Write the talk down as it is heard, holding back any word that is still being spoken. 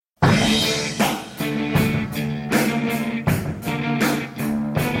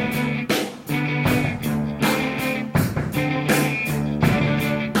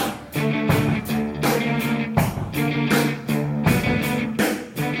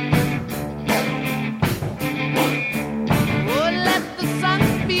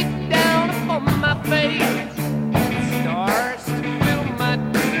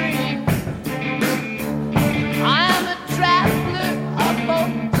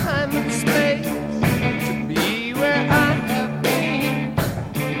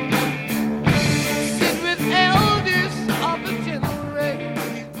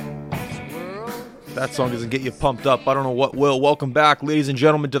that song doesn't get you pumped up, I don't know what will. Welcome back, ladies and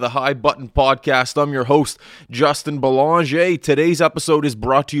gentlemen, to the High Button Podcast. I'm your host, Justin Belanger. Today's episode is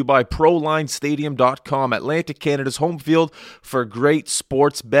brought to you by ProLineStadium.com, Atlantic Canada's home field for great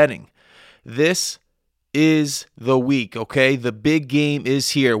sports betting. This is the week, okay? The big game is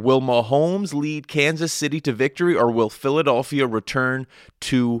here. Will Mahomes lead Kansas City to victory, or will Philadelphia return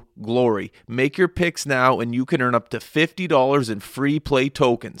to glory? Make your picks now, and you can earn up to $50 in free play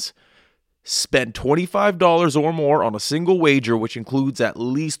tokens. Spend $25 or more on a single wager, which includes at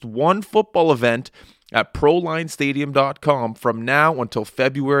least one football event at ProLineStadium.com from now until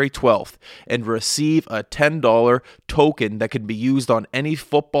February 12th and receive a $10 token that can be used on any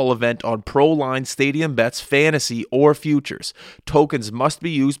football event on ProLine Stadium bets, fantasy, or futures. Tokens must be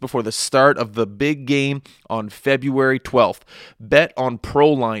used before the start of the big game on February 12th. Bet on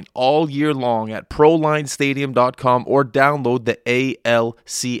ProLine all year long at ProLineStadium.com or download the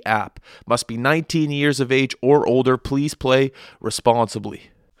ALC app. Must be 19 years of age or older. Please play responsibly.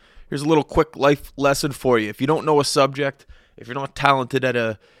 Here's a little quick life lesson for you. If you don't know a subject, if you're not talented at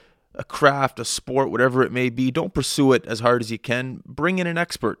a craft, a sport, whatever it may be, don't pursue it as hard as you can. Bring in an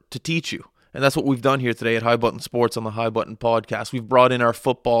expert to teach you. And that's what we've done here today at High Button Sports on the High Button Podcast. We've brought in our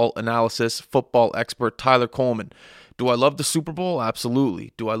football analysis, football expert, Tyler Coleman. Do I love the Super Bowl?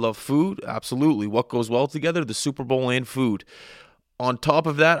 Absolutely. Do I love food? Absolutely. What goes well together? The Super Bowl and food. On top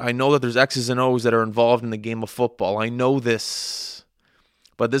of that, I know that there's X's and O's that are involved in the game of football. I know this.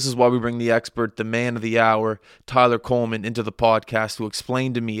 But this is why we bring the expert, the man of the hour, Tyler Coleman, into the podcast to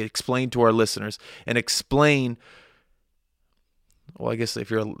explain to me, explain to our listeners, and explain. Well, I guess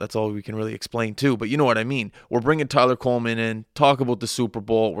that's all we can really explain too, but you know what I mean. We're bringing Tyler Coleman in, talk about the Super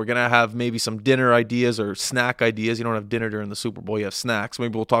Bowl. We're going to have maybe some dinner ideas or snack ideas. You don't have dinner during the Super Bowl, you have snacks.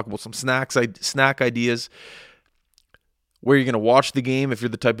 Maybe we'll talk about some snack ideas. Where you're going to watch the game if you're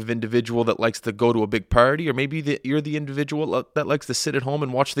the type of individual that likes to go to a big party, or maybe you're the individual that likes to sit at home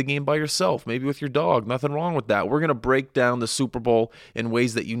and watch the game by yourself, maybe with your dog. Nothing wrong with that. We're going to break down the Super Bowl in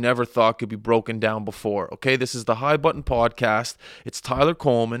ways that you never thought could be broken down before. Okay, this is the High Button Podcast. It's Tyler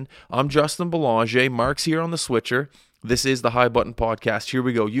Coleman. I'm Justin Belanger. Mark's here on the switcher. This is the High Button Podcast. Here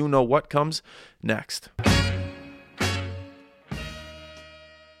we go. You know what comes next.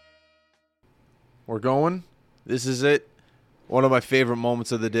 We're going. This is it. One of my favorite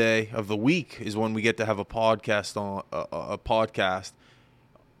moments of the day, of the week, is when we get to have a podcast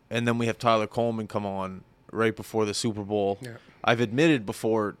and then we have Tyler Coleman come on right before the Super Bowl. Yeah. I've admitted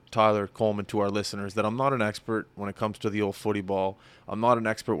before, Tyler Coleman, to our listeners that I'm not an expert when it comes to the old footy ball. I'm not an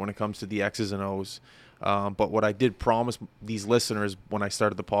expert when it comes to the X's and O's. But what I did promise these listeners when I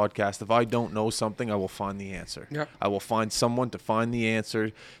started the podcast, if I don't know something, I will find the answer. Yep. I will find someone to find the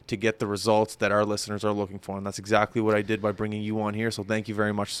answer to get the results that our listeners are looking for. And that's exactly what I did by bringing you on here. So thank you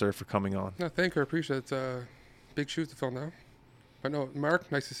very much, sir, for coming on. No, thank you. I appreciate it. Big shoes to fill now. But no,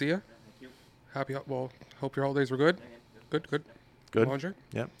 Mark, nice to see you. Thank you. Hope your holidays were good. Good. Laundry?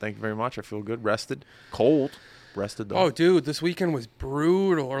 Yeah, thank you very much. I feel good. Rested. Cold. Rested though. Oh, dude, this weekend was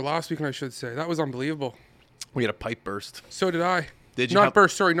brutal. Or last weekend, I should say. That was unbelievable. We had a pipe burst. So did I. Did you? Not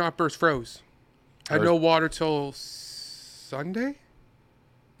burst, froze. I had no water till Sunday?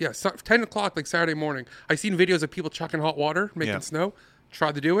 Yeah, 10 o'clock, like Saturday morning. I seen videos of people chucking hot water, making snow.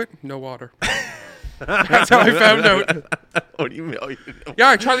 Tried to do it, no water. That's how I found out. What do you mean?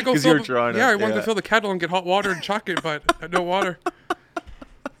 Yeah, I tried to go fill I wanted to fill the kettle and get hot water and chuck it, but I had no water.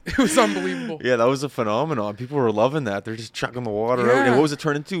 It was unbelievable. Yeah, that was a phenomenon. People were loving that. They're just chucking the water out. And what was it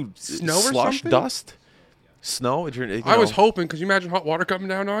turned into? Snow or slush, something? Dust? Snow? I was hoping, because you imagine hot water coming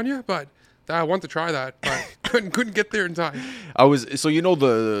down on you, but I wanted to try that, but couldn't get there in time.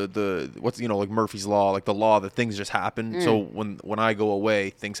 The what's like Murphy's Law, like the law that things just happen. So when I go away,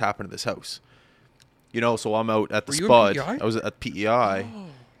 things happen to this house. So I'm out at the Spud. I was at PEI,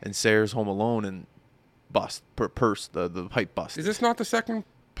 and Sarah's home alone and the pipe bust. Is this not the second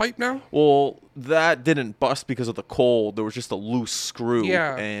pipe now? Well, that didn't bust because of the cold. There was just a loose screw.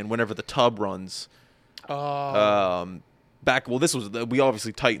 Yeah. And whenever the tub runs, we obviously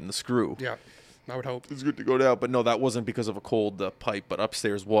tightened the screw. Yeah, I would hope. It's good to go down. But no, that wasn't because of a cold pipe, but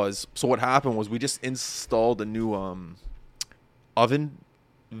upstairs was. So what happened was we just installed a new oven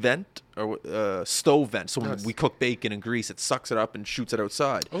vent or stove vent. So when we cook bacon and grease, it sucks it up and shoots it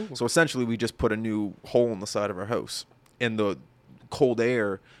outside. Oh. So essentially we just put a new hole in the side of our house, and the cold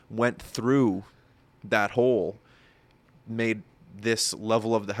air went through that hole, made this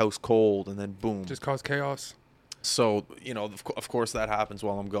level of the house cold, and then boom, just caused chaos. So of course that happens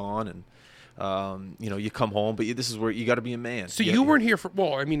while I'm gone, and you come home, but this is where you got to be a man. So you weren't here for.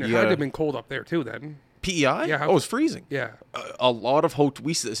 Well, I mean, it had to have been cold up there too then. PEI? Yeah. Oh, it was freezing. Yeah. A lot of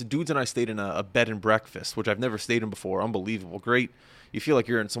dudes and I stayed in a bed and breakfast, which I've never stayed in before. Unbelievable. Great. You feel like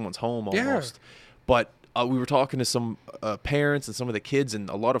you're in someone's home almost. Yeah. But we were talking to some parents and some of the kids, and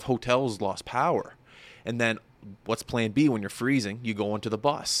a lot of hotels lost power. And then what's plan B when you're freezing? You go onto the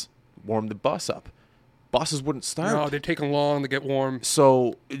bus, warm the bus up. Buses wouldn't start. No, they're taking long to get warm.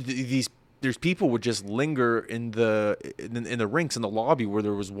 So there's people would just linger in the rinks in the lobby where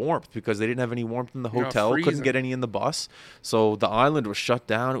there was warmth because they didn't have any warmth in the hotel, couldn't get any in the bus. So the island was shut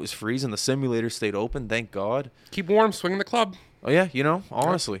down. It was freezing. The simulator stayed open, thank God. Keep warm, swing the club. Oh yeah,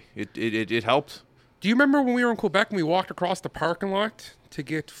 honestly, it helped. Do you remember when we were in Quebec and we walked across the parking lot to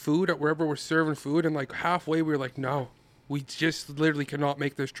get food at wherever we're serving food, and like halfway we were like, no, we just literally cannot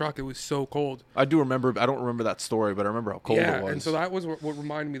make this truck. It was so cold. I do remember. I don't remember that story, but I remember how cold it was. Yeah, and so that was what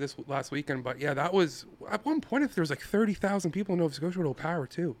reminded me this last weekend. But yeah, that was at one point. If there was like 30,000 people in Nova Scotia with no power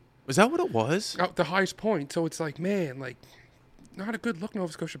too. Was that what it was? At the highest point. So it's like, man, like not a good look,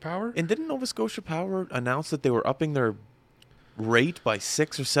 Nova Scotia Power. And didn't Nova Scotia Power announce that they were upping their rate by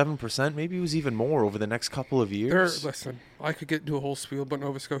 6 or 7%? Maybe it was even more over the next couple of years. Listen, I could get into a whole spiel about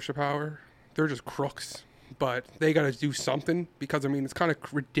Nova Scotia Power. They're just crooks. But they got to do something because, I mean, it's kind of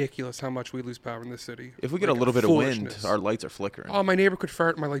ridiculous how much we lose power in this city. If we get a little bit of wind, our lights are flickering. Oh, my neighbor could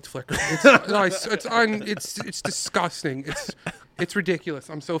fart and my lights flicker. It's disgusting. It's ridiculous.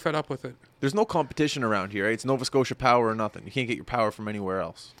 I'm so fed up with it. There's no competition around here. Right? It's Nova Scotia Power or nothing. You can't get your power from anywhere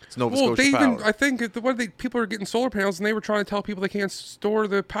else. It's Nova Scotia Power. I think people are getting solar panels, and they were trying to tell people they can't store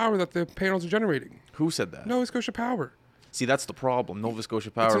the power that the panels are generating. Who said that? Nova Scotia Power. See, that's the problem. Nova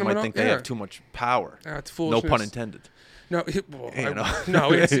Scotia Power might think they have too much power. That's foolishness. No pun intended. No,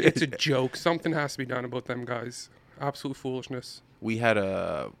 it's a joke. Something has to be done about them guys. Absolute foolishness.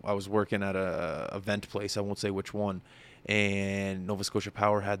 I was working at a event place. I won't say which one. And Nova Scotia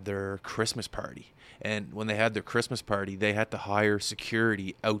Power had their Christmas party. And when they had their Christmas party, they had to hire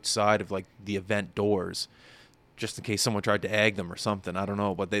security outside of like the event doors, just in case someone tried to egg them or something. I don't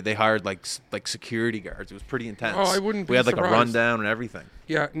know, but they hired like security guards. It was pretty intense. Oh, I wouldn't be We had like surprised. a rundown and everything.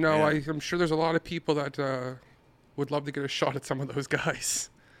 Yeah, no, yeah. I'm sure there's a lot of people that would love to get a shot at some of those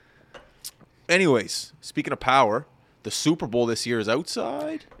guys. Anyways, speaking of power, the Super Bowl this year is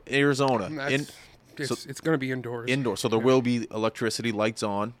outside Arizona. It's going to be indoors. Indoors, so there will be electricity, lights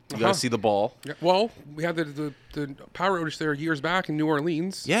on. You got to see the ball. Yeah. Well, we had the power outage there years back in New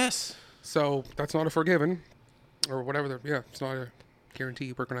Orleans. Yes. So that's not a forgiven. Or whatever. It's not a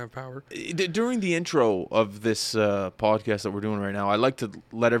guarantee we're going to have power. During the intro of this podcast that we're doing right now, I like to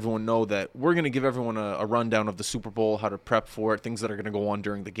let everyone know that we're going to give everyone a rundown of the Super Bowl, how to prep for it, things that are going to go on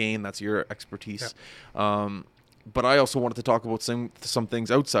during the game. That's your expertise. Yeah. But I also wanted to talk about some things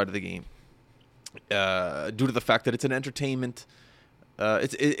outside of the game. Due to the fact that it's an entertainment,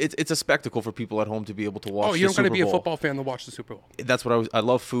 it's a spectacle for people at home to be able to watch. Oh, you don't got to be a football fan to watch the Super Bowl. That's what I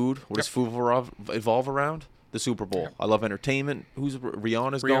love food. What does food evolve around? The Super Bowl. Yep. I love entertainment.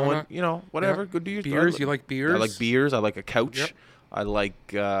 Rihanna's going? Whatever. Yep. Good to you. Beers. You like beers? I like beers. I like a couch. Yep. I like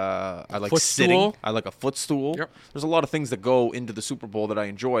sitting. I like a footstool. Yep. There's a lot of things that go into the Super Bowl that I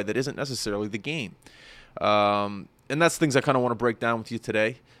enjoy that isn't necessarily the game. And that's things I kind of want to break down with you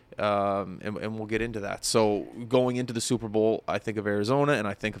today. And we'll get into that. So going into the Super Bowl, I think of Arizona and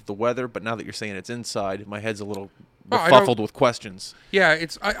I think of the weather. But now that you're saying it's inside, my head's a little befuddled with questions. Yeah,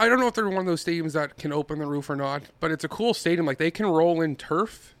 I don't know if they're one of those stadiums that can open the roof or not, but it's a cool stadium. Like they can roll in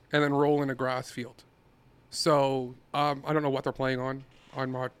turf and then roll in a grass field. So I don't know what they're playing on.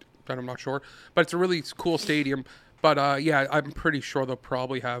 I'm not sure, but it's a really cool stadium. But I'm pretty sure they'll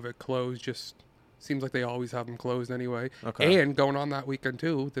probably have it closed. Just seems like they always have them closed anyway. Okay. And going on that weekend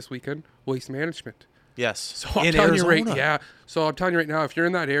too, this weekend, waste management. Yes. So I'm telling you right now, if you're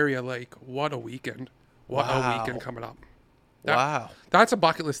in that area, like what a weekend. What a weekend coming up. That's a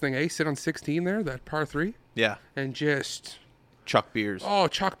bucket list thing, eh? Sit on 16 there, that par 3. Yeah. And just chuck beers. Oh,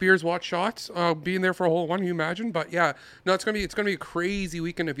 chuck beers, watch shots. Being there for a whole one, you imagine? But yeah, no, it's gonna be a crazy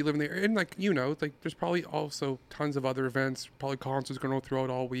weekend if you live in there. And like there's probably also tons of other events, probably concerts going on throughout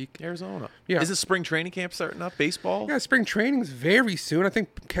all week. Arizona. Yeah. Is it spring training camp starting up? Baseball? Yeah, spring training is very soon. I think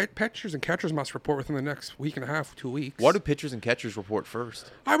pitchers and catchers must report within the next week and a half, 2 weeks. Why do pitchers and catchers report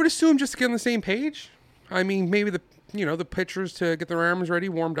first? I would assume just to get on the same page. I mean, maybe the pitchers to get their arms ready,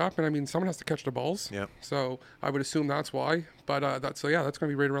 warmed up, and I mean, someone has to catch the balls. Yeah. So I would assume that's why. But that's going to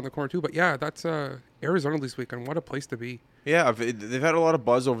be right around the corner too. But yeah, that's Arizona this weekend. What a place to be. Yeah, they've had a lot of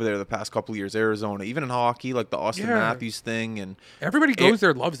buzz over there the past couple of years. Arizona, even in hockey, like the Austin Matthews thing, and everybody goes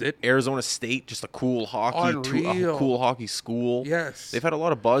there, loves it. Arizona State, just a cool hockey school. Yes, they've had a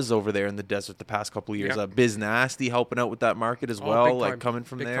lot of buzz over there in the desert the past couple of years. Biz Nasty helping out with that market as well, like coming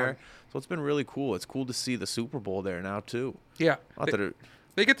from there. So it's been really cool. It's cool to see the Super Bowl there now too. Yeah,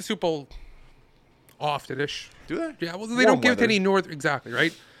 they get the Super Bowl often-ish. Do they? Yeah, well, they don't give it to any north exactly,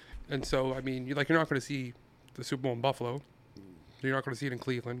 right? And so, I mean, you're not going to see the Super Bowl in Buffalo. You're not going to see it in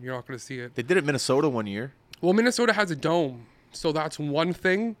Cleveland. You're not going to see it. They did it in Minnesota one year. Well, Minnesota has a dome, so that's one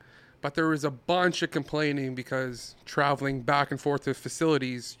thing. But there was a bunch of complaining because traveling back and forth to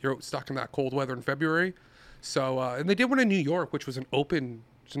facilities, you're stuck in that cold weather in February. So, and they did one in New York, which was an open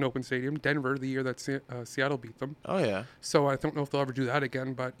stadium. Denver, the year that Seattle beat them. Oh, yeah. So I don't know if they'll ever do that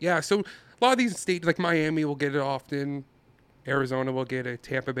again. But, yeah, so a lot of these states, like Miami will get it often. Arizona will get it.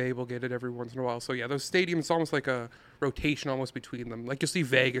 Tampa Bay will get it every once in a while. So, yeah, those stadiums, it's almost like a rotation almost between them. Like, you'll see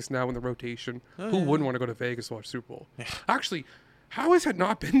Vegas now in the rotation. Who wouldn't want to go to Vegas to watch Super Bowl? Actually, how has it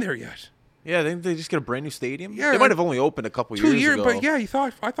not been there yet? Yeah, they just get a brand new stadium. Yeah, they might have only opened a couple years ago. But yeah, I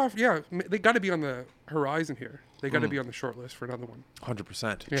thought, they got to be on the horizon here. They got to be on the short list for another one.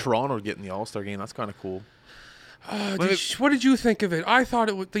 100%. Yeah. Toronto getting the All-Star game. That's kind of cool. What did you think of it? I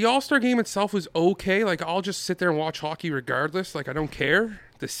thought the All-Star game itself was okay. Like, I'll just sit there and watch hockey regardless. Like, I don't care.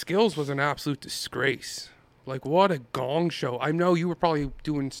 The skills was an absolute disgrace. Like, what a gong show. I know you were probably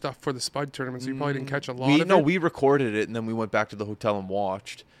doing stuff for the Spud tournament, so you probably didn't catch a lot of it. No, we recorded it, and then we went back to the hotel and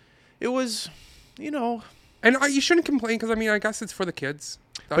watched. It was, And you shouldn't complain, because, I mean, I guess it's for the kids.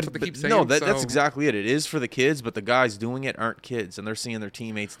 That's what they keep saying. No, that's exactly it. It is for the kids, but the guys doing it aren't kids, and they're seeing their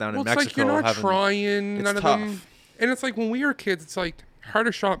teammates down in Mexico. It's like you're not trying. It's none tough. of them. And it's like when we were kids, it's like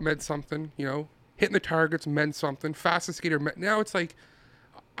hardest shot meant something, hitting the targets meant something, fastest skater meant. Now it's like,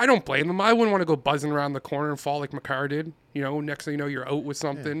 I don't blame them. I wouldn't want to go buzzing around the corner and fall like McCarr did. Next thing you know, you're out with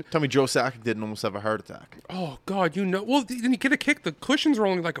something. Yeah. Tell me Joe Sakic didn't almost have a heart attack. Oh, God, Well, then you get a kick. The cushions were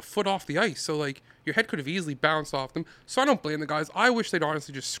only like a foot off the ice. So, like, your head could have easily bounced off them. So I don't blame the guys. I wish they'd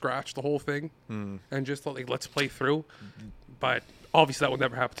honestly just scratch the whole thing and just, like, let's play through. But obviously that will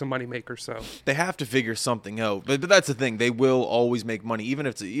never happen to moneymakers, so they have to figure something out. But that's the thing; they will always make money, even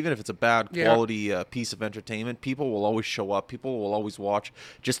if it's a bad quality piece of entertainment. People will always show up. People will always watch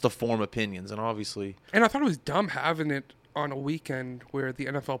just to form opinions, and obviously. And I thought it was dumb having it on a weekend where the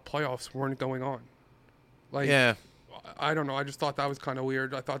NFL playoffs weren't going on. Like, yeah, I don't know. I just thought that was kind of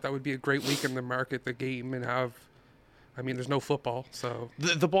weird. I thought that would be a great weekend to market the game and have. I mean, there's no football, so...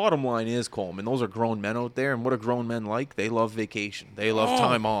 The bottom line is, Coleman, those are grown men out there, and what do grown men like? They love vacation. They love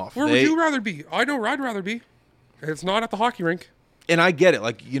time off. Where would you rather be? I know where I'd rather be. It's not at the hockey rink. And I get it.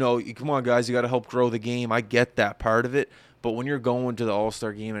 Like, come on, guys, you got to help grow the game. I get that part of it. But when you're going to the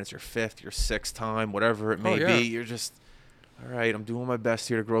All-Star game and it's your 5th, your 6th time, whatever it may be, you're just, all right, I'm doing my best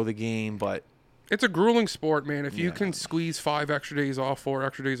here to grow the game, but... It's a grueling sport, man. If you can squeeze 5 extra days off, 4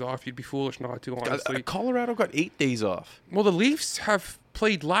 extra days off, you'd be foolish not to, honestly. Colorado got 8 days off. Well, the Leafs have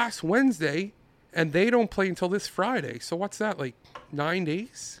played last Wednesday, and they don't play until this Friday. So what's that, like 9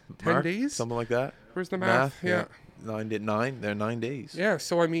 days? 10 days? Something like that. Where's the math? Yeah. 9. They're 9 days. Yeah,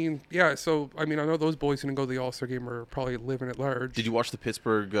 I know those boys who didn't go to the All-Star game are probably living at large. Did you watch the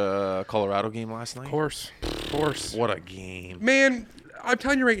Pittsburgh Colorado game last night? Of course. What a game. Man, I'm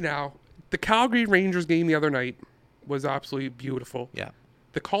telling you right now, the Calgary Rangers game the other night was absolutely beautiful. Yeah.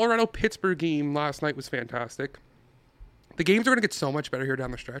 The Colorado-Pittsburgh game last night was fantastic. The games are going to get so much better here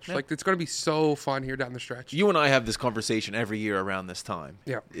down the stretch. Yeah. Like, it's going to be so fun here down the stretch. You and I have this conversation every year around this time.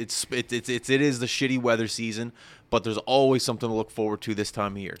 Yeah. It is the shitty weather season, but there's always something to look forward to this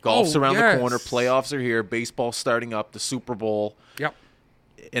time of year. Golf's around the corner. Playoffs are here. Baseball's starting up. The Super Bowl. Yep.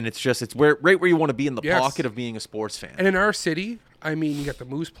 And it's right where you want to be in the pocket of being a sports fan. And in our city, I mean, you got the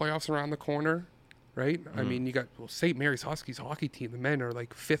Moose playoffs around the corner, right? I mean, you got St. Mary's Huskies hockey team. The men are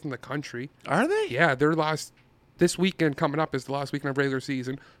like 5th in the country. Are they? Yeah, this weekend coming up is the last weekend of regular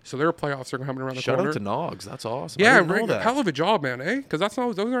season, so their playoffs are coming around the corner. Shout out to Nogs. That's awesome. Yeah, hell of a job, man, eh? Because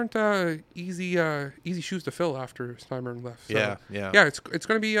those aren't easy shoes to fill after Steinbrenner left. So, yeah. It's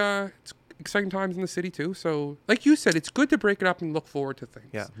going to be it's exciting times in the city too. So, like you said, it's good to break it up and look forward to things.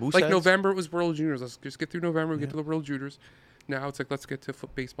 Yeah, November it was World Juniors. Let's just get through November. We get to the World Juniors. Now it's like let's get to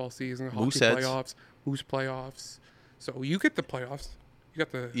baseball season, hockey playoffs, Moose playoffs. So you get the playoffs. You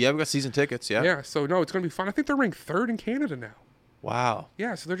got the we've got season tickets. Yeah. So no, it's gonna be fun. I think they're ranked 3rd in Canada now. Wow.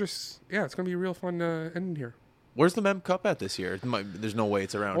 Yeah. So they're just it's gonna be real fun ending here. Where's the Mem Cup at this year? There's no way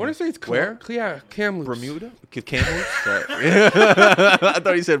it's around. I want to say it's where? Kamloops. Bermuda? Kamloops? Sorry. I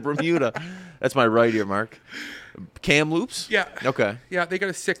thought you said Bermuda. That's my right ear, Mark. Kamloops? Yeah. Okay. Yeah, they got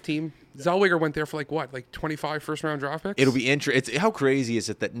a sick team. Zellweger went there for like 25 first-round draft picks? It'll be interesting. How crazy is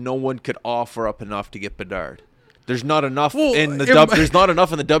it that no one could offer up enough to get Bedard? There's not enough in the there's not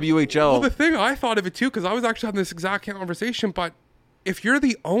enough in the WHL. Well, the thing I thought of it too, because I was actually having this exact conversation, but if you're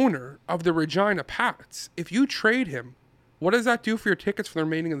the owner of the Regina Pats, if you trade him, what does that do for your tickets for the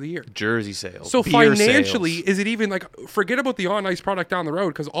remaining of the year? Jersey sales. So beer financially, sales. is it even like, forget about the on-ice product down the road,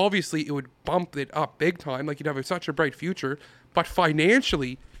 because obviously it would bump it up big time, like you'd have such a bright future, but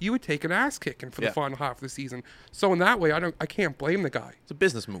financially, you would take an ass kicking for the final half of the season. So in that way, I can't blame the guy. It's a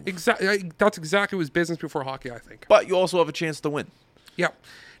business move. Exactly. That's exactly what was business before hockey, I think. But you also have a chance to win. Yeah.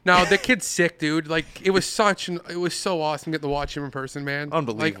 Now the kid's sick, dude. Like it was so awesome getting to watch him in person, man.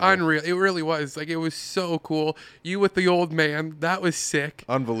 Unbelievable. Like unreal. It really was. Like it was so cool. You with the old man, that was sick.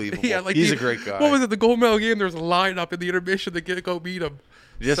 Unbelievable. Yeah, like he's a great guy. What was it? The gold medal game. There was a lineup in the intermission to go beat him.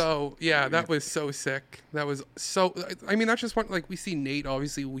 Yes. So yeah, that was so sick. That was so. I mean, that's just one. Like we see Nate.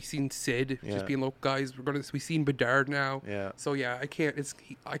 Obviously, we seen Sid just being local guys. We seen Bedard now. Yeah. So yeah, I can't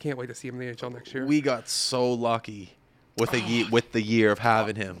wait to see him in the NHL next year. We got so lucky with the year of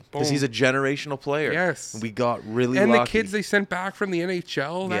having him because he's a generational player. Yes. We got really and lucky. the kids they sent back from the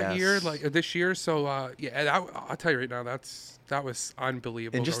NHL that Yes. year, like this year. So I'll tell you right now, that was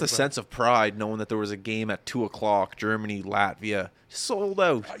unbelievable. And just the sense of pride knowing that there was a game at 2:00, Germany, Latvia, sold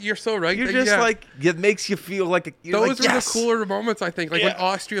out. You're so right. You're just like, it makes you feel like those like, were yes! the cooler moments, I think. Like when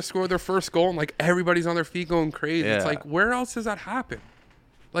Austria scored their first goal and like everybody's on their feet going crazy. Yeah. It's like, where else does that happen?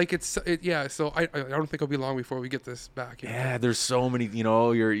 Like so I don't think it'll be long before we get this back. Yeah, there's so many,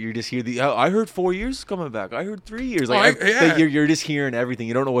 you just hear I heard 4 years coming back. I heard 3 years. Like you're just hearing everything.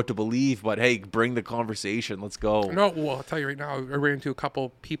 You don't know what to believe, but hey, bring the conversation. Let's go. No, well, I'll tell you right now, I ran into a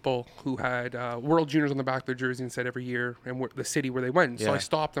couple people who had World Juniors on the back of their jersey and said every year and the city where they went. So I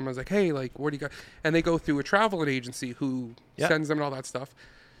stopped them. I was like, hey, like, where do you go? And they go through a traveling agency who sends them and all that stuff.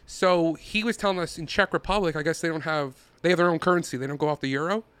 So he was telling us in Czech Republic, I guess they have their own currency. They don't go off the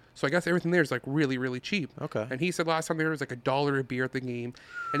euro. So I guess everything there is like really, really cheap. Okay. And he said last time there was like $1 a beer at the game.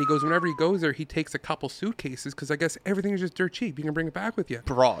 And he goes, whenever he goes there, he takes a couple suitcases because I guess everything is just dirt cheap. You can bring it back with you.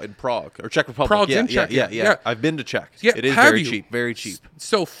 In Prague or Czech Republic. Prague's in Czech. Yeah. I've been to Czech. Yeah, it is very cheap. Very cheap.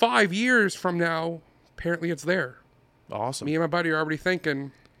 So 5 years from now, apparently it's there. Awesome. Me and my buddy are already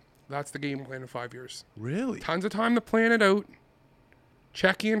thinking that's the game plan in 5 years. Really? Tons of time to plan it out.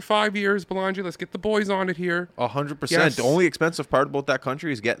 Czechia in 5 years, Belanger. Let's get the boys on it here. 100%. Yes. The only expensive part about that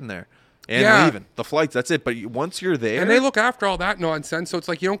country is getting there and leaving. The flights, that's it. But once you're there, and they look after all that nonsense, so it's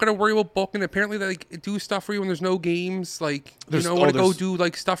like you don't got to worry about booking. Apparently, they do stuff for you when there's no games. Like want to go do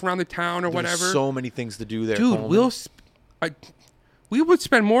like stuff around the town or whatever. So many things to do there, dude. Coleman. We would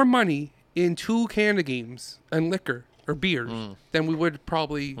spend more money in 2 Canada games and liquor or beers than we would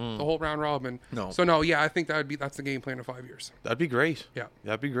probably the whole round robin. No. So no, yeah, I think that's the game plan in 5 years. That'd be great. Yeah.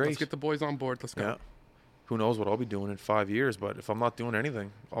 That'd be great. Let's get the boys on board. Let's go. Yeah. Who knows what I'll be doing in 5 years, but if I'm not doing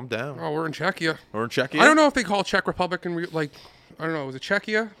anything, I'm down. Oh, we're in Czechia. We're in Czechia? I don't know if they call Czech Republic I don't know, is it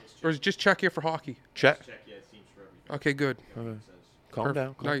Czechia? Or is it just Czechia for hockey? Czech. Okay, good. Okay. Calm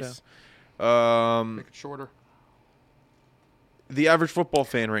down. Nice. Down. Make it shorter. The average football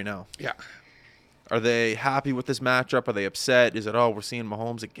fan right now. Yeah. Are they happy with this matchup? Are they upset? Is it, we're seeing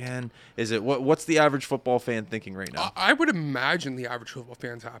Mahomes again? Is it what's the average football fan thinking right now? I would imagine the average football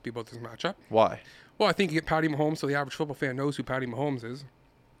fan's happy about this matchup. Why? Well, I think you get Patty Mahomes, so the average football fan knows who Patty Mahomes is.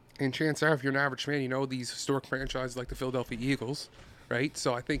 And chances are, if you're an average fan, you know these historic franchises like the Philadelphia Eagles, right?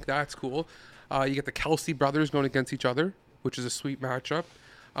 So I think that's cool. You get the Kelsey brothers going against each other, which is a sweet matchup.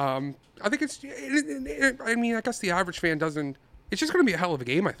 I think I guess the average fan doesn't. It's just going to be a hell of a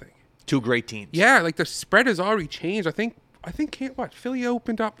game, I think. 2 great teams. Yeah, like the spread has already changed. I think Philly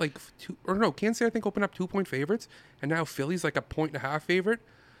opened up Kansas City I think opened up 2-point favorites, and now Philly's like a 1.5 favorite.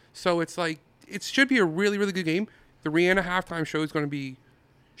 So it's like it should be a really, really good game. The Rihanna halftime show is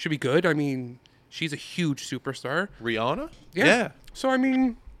should be good. I mean, she's a huge superstar. Rihanna? Yeah. So I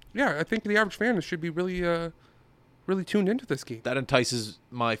mean, yeah, I think the average fan should be really tuned into this game. That entices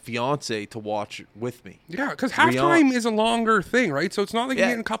my fiance to watch with me. Yeah, because halftime is a longer thing, right? So it's not like you're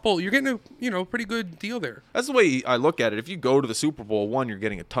getting a pretty good deal there. That's the way I look at it. If you go to the Super Bowl, 1, you're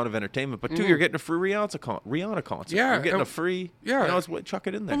getting a ton of entertainment, but 2, you're getting a free Rihanna concert. Yeah, you're getting a free. Chuck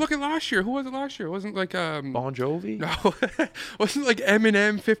it in there. Well, look at last year. Who was it last year? It wasn't like Bon Jovi. No, wasn't like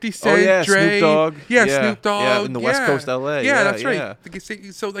Eminem, 50 Cent, Dre. Snoop Dogg. Yeah, Snoop Dogg. Yeah, in the West Coast, LA. Yeah, that's right.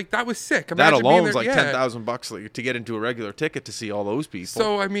 So like that was sick. Imagine that alone is like $10,000 to get into a regular ticket to see all those people.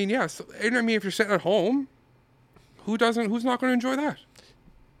 So I mean, yeah. So, and I mean, if you're sitting at home, Who doesn't? Who's not going to enjoy that?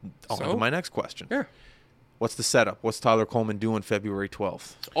 On to my next question. Yeah. What's the setup? What's Tyler Coleman doing February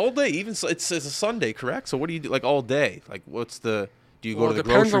 12th? All day, even it's a Sunday, correct? So what do you do? Like all day? Like what's the? Do you go to the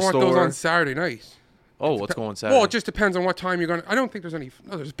grocery store? It depends on what goes on Saturday night. Oh, what's going on Saturday? Well, it just depends on what time you're going. I don't think there's any.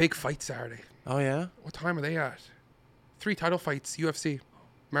 No, there's a big fight Saturday. Oh yeah. What time are they at? 3 title fights, UFC.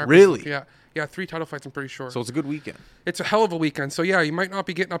 Really? Yeah, 3 title fights. I'm pretty sure. So it's a good weekend. It's a hell of a weekend. So yeah, you might not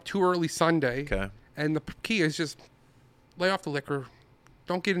be getting up too early Sunday. Okay. And the key is just lay off the liquor.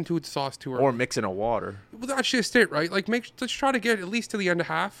 Don't get into the sauce too early. Or mix in a water. Well, that's just it, right? Like, let's try to get at least to the end of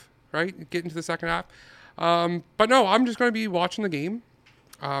half, right? Get into the second half. But no, I'm just going to be watching the game,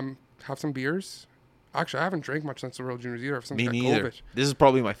 have some beers. Actually, I haven't drank much since the World Juniors either. Since Me I got neither. COVID. This is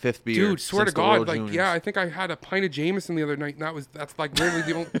probably my 5th beer. Dude, swear to since the God, World like, Juniors. yeah, I think I had a pint of Jameson the other night, and that's like literally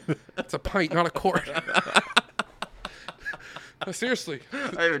the only. That's a pint, not a quart. Seriously.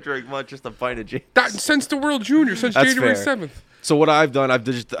 I haven't drank much, just a pint of James. That since the World Juniors, since That's January fair. 7th. So what I've done, I've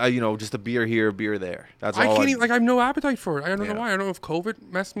just just a beer here, a beer there. That's all. I can't even, like, I have no appetite for it. I don't Yeah. know why. I don't know if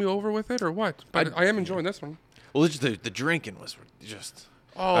COVID messed me over with it or what. But I am enjoying this one. Well, it's just the drinking was just.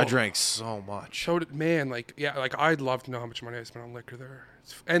 Oh, I drank so much. So did, man, like, yeah, like, I'd love to know how much money I spent on liquor there.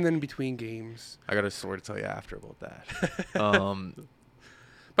 And then between games. I got a story to tell you after about that.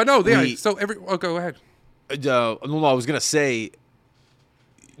 But no, so go ahead. No, I was gonna say.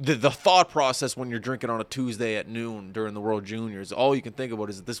 The thought process when you're drinking on a Tuesday at noon during the World Juniors, all you can think about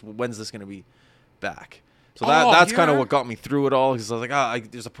is when's this going to be back? So that's kind of what got me through it all, because I was like,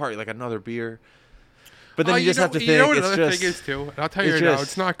 there's a party, like another beer. But then you just have to think. You know what it's another just, thing is too? And I'll tell you right now,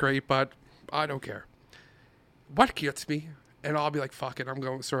 it's not great, but I don't care. What gets me, and I'll be like, fuck it, I'm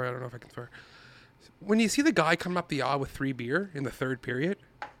going. Sorry, I don't know if I can swear. When you see the guy come up the aisle with 3 beer in the 3rd period,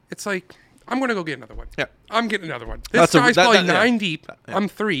 it's like, I'm going to go get another one. Yeah. I'm getting another one. This guy's probably 9 deep. Yeah. I'm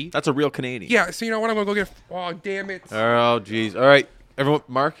 3. That's a real Canadian. Yeah, so you know what? I'm going to go get oh, damn it. Oh, jeez. All right. Everyone,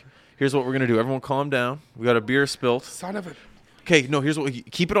 Mark, here's what we're going to do. Everyone calm down. We got a beer spilt. Son of a... Okay, no, here's what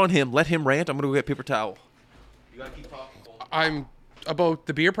keep it on him. Let him rant. I'm going to go get paper towel. You got to keep talking. I'm about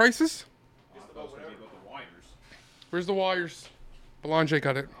the beer prices? Where's the wires? Belanger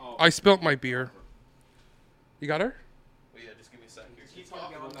got it. Oh. I spilt my beer. You got her? Well, yeah, just give me a second. Keep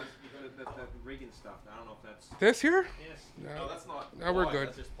talking about that rigging stuff. I don't know if that's... This here? Yes. No, that's not. No, we're good.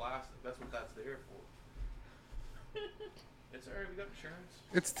 That's just plastic. That's what that's there for. It's all right. We got insurance.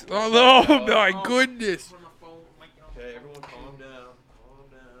 It's... Oh, my goodness. Okay, everyone calm down. Calm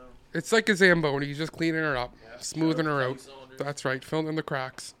down. It's like a Zamboni. He's just cleaning her up, Yeah, smoothing her out. cylinders. That's right. Filling in the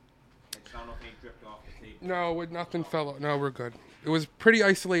cracks. I don't know if it dripped off the table. No, nothing fell out. No, we're good. It was pretty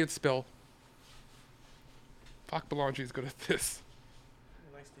isolated spill. Fuck, Belanger's good at this.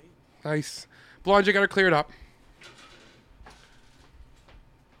 Nice to eat. Nice. Belanger got her cleared up.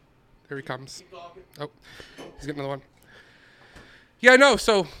 There he comes. Keep talking. Oh, he's getting another one. Yeah, no,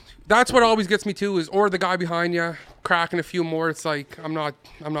 so that's what always gets me too is, or the guy behind you cracking a few more. It's like, I'm not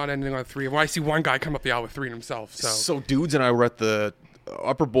ending on 3. When I see one guy come up the aisle with 3 himself, So dudes and I were at the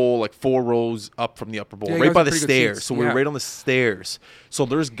upper bowl, like 4 rows up from the upper bowl, Yeah, you right guys by have the pretty good stairs. seats. So we were Yeah. right on the stairs. So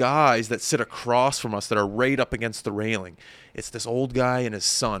there's guys that sit across from us that are right up against the railing. It's this old guy and his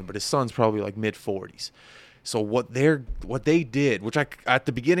son, but his son's probably like mid-40s. So what they did, which at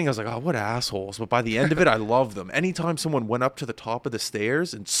the beginning I was like, oh, what assholes. But by the end of it, I loved them. Anytime someone went up to the top of the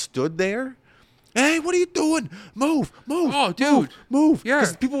stairs and stood there, hey, what are you doing? Move. Oh, dude. Move. Yeah.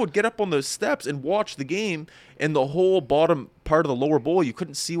 Because people would get up on those steps and watch the game, and the whole bottom part of the lower bowl, you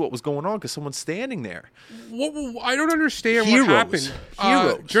couldn't see what was going on because someone's standing there. I don't understand Heroes. what happened.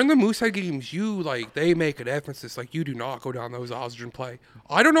 Heroes. During the Moosehead games, they make an emphasis, like, you do not go down those aisles during play.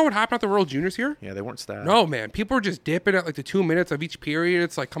 I don't know what happened at the World Juniors here. Yeah, they weren't staffed. No, man. People were just dipping at like the 2 minutes of each period.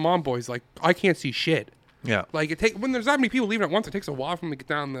 It's like, come on, boys. Like, I can't see shit. Yeah. Like, when there's that many people leaving at once, it takes a while for them to get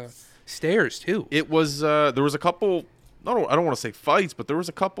down the stairs, too. It was, there was a couple, I don't want to say fights, but there was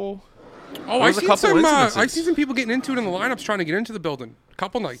a couple. Oh, I've seen some people getting into it in the lineups trying to get into the building. A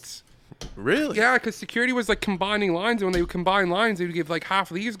couple nights. Really? Yeah, because security was like combining lines, and when they would combine lines, they would give like half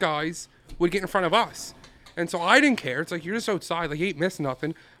of these guys would get in front of us. And so I didn't care. It's like, you're just outside, like, you ain't missing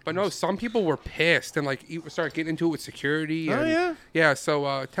nothing. But no, some people were pissed and like started getting into it with security. And, Oh, yeah? Yeah,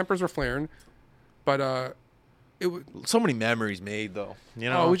 so tempers were flaring. But it was... So many memories made, though. You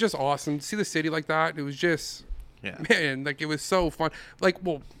know? Oh, it was just awesome. To see the city like that, it was just... Yeah. Man, like, it was so fun. Like,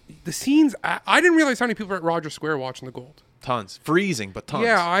 well, the scenes... I didn't realize how many people were at Rogers Square watching the Gold. Tons. Freezing, but tons.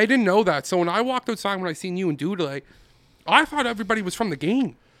 Yeah, I didn't know that. So when I walked outside, when I seen you and Doodle, I thought everybody was from the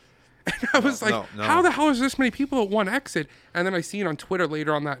game. And I was like, no. how the hell is this many people at one exit? And then I seen on Twitter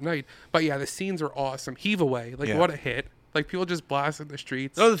later on that night. But yeah, the scenes are awesome. Heave Away. Like, Yeah. what a hit. Like, people just blasting the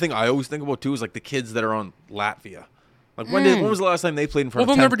streets. Another thing I always think about, too, is, like, the kids that are on Latvia. Like, when was the last time they played in front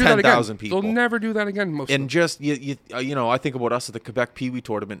of 10,000 people? They'll never do that again, most and of them. just, you know, I think about us at the Quebec Pee Wee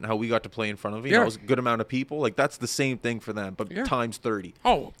tournament and how we got to play in front of, you know, a good amount of people. Like, that's the same thing for them, but times 30.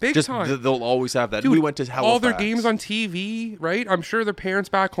 Oh, big time. They'll always have that. Dude, we went to Halifax. all their games on TV, right? I'm sure their parents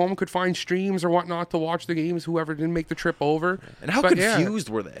back home could find streams or whatnot to watch the games, whoever didn't make the trip over. And how confused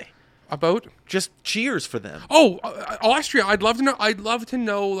were they? About? Just cheers for them. Oh, Austria. I'd love to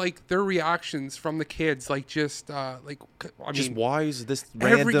know like their reactions from the kids. Like just why is this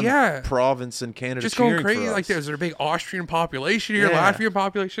random province in Canada just cheering going crazy? for us? Like there's a big Austrian population here, Latvian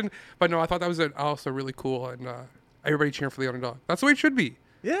population. But no, I thought that was also really cool, and everybody cheering for the underdog. That's the way it should be.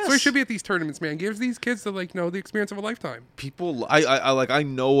 Yes. That's the way it should be at these tournaments, man. Gives these kids the the experience of a lifetime. People, I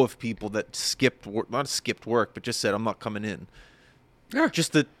know of people that not skipped work, but just said I'm not coming in. Yeah.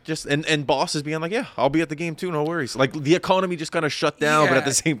 And bosses being like, yeah, I'll be at the game too, no worries. Like the economy just kind of shut down, but at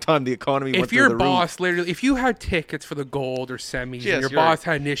the same time the economy went through the roof. If your boss literally, if you had tickets for the gold or semis, and your boss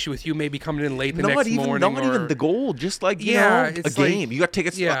had an issue with you maybe coming in late the next morning, not even the gold, just like you know, a game. You got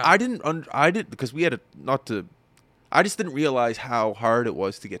tickets. Yeah. I didn't because we had I just didn't realize how hard it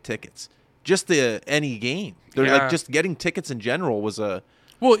was to get tickets. Just to any game. They're like just getting tickets in general was a.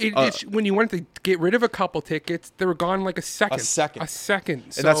 Well, when you wanted to get rid of a couple tickets, they were gone in like a second.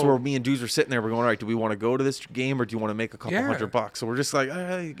 And that's where me and Dudes were sitting there. We're going, all right, do we want to go to this game or do you want to make a couple $100? So we're just like,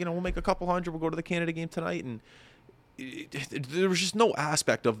 we'll make a couple $100. We'll go to the Canada game tonight. And there was just no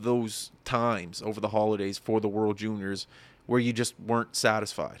aspect of those times over the holidays for the World Juniors where you just weren't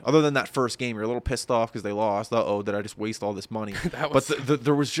satisfied. Other than that first game, you're a little pissed off because they lost. Uh-oh, did I just waste all this money? But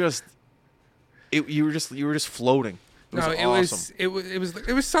there was just, you were just floating. It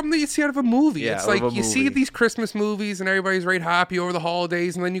was something that you see out of a movie. Yeah, it's like you see these Christmas movies and everybody's right happy over the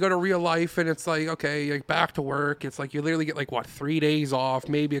holidays, and then you go to real life and it's like, okay, like back to work. It's like you literally get like 3 days off,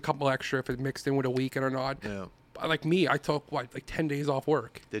 maybe a couple extra if it's mixed in with a weekend or not. Yeah. Like me, I took 10 days off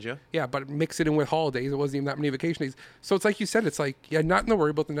work. Did you? Yeah, but mix it in with holidays. It wasn't even that many vacation days. So it's like you said, it's like nothing to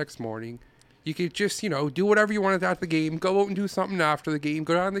worry about the next morning. You could just, do whatever you wanted at the game, go out and do something after the game,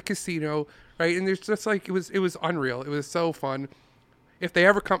 go down to the casino, right? And there's just like, it was unreal. It was so fun. If they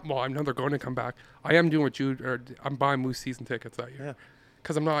ever come, well, I know they're going to come back. I am doing what I'm buying Moose season tickets that year.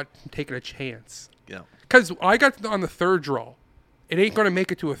 Because I'm not taking a chance. Yeah. Because I got on the third draw. It ain't going to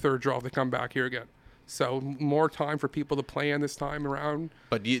make it to a third draw if they come back here again. So more time for people to plan this time around.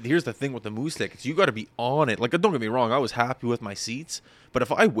 But here's the thing with the Moose tickets. You got to be on it. Like, don't get me wrong. I was happy with my seats. But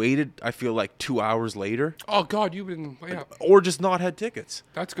if I waited, I feel like 2 hours later. Oh, God, you've been... Yeah. Or just not had tickets.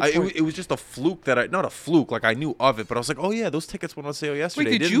 That's a good point. It was just a fluke not a fluke. Like, I knew of it. But I was like, oh, yeah, those tickets went on sale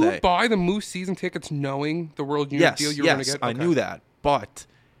yesterday, did you buy the Moose season tickets knowing the World Junior deal you were going to get? Yes, I knew that. But...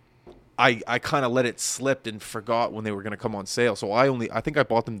 I kind of let it slip and forgot when they were going to come on sale. So I think I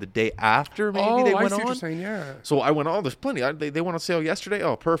bought them the day after maybe they went on. I see what you're saying, yeah. So I went, there's plenty. They went on sale yesterday.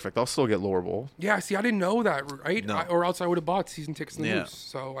 Oh, perfect. I'll still get lower bowl. Yeah, see, I didn't know that, right? No. Or else I would have bought season tickets in the Moose.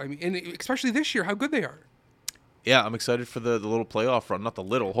 So, I mean, and especially this year, how good they are. Yeah, I'm excited for the little playoff run. Not the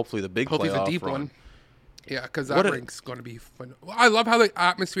little, hopefully the big playoff run. Hopefully the deep one. Yeah, because that rink's going to be fun. I love how the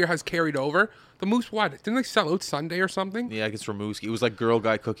atmosphere has carried over. The Moose, didn't they sell out Sunday or something? Yeah, I guess for Moose. It was like Girl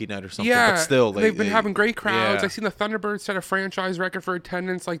Guy Cookie Night or something. Yeah, but still. They've been having great crowds. I've seen the Thunderbirds set a franchise record for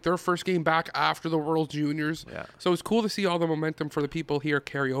attendance, like their first game back after the World Juniors. Yeah. So it's cool to see all the momentum for the people here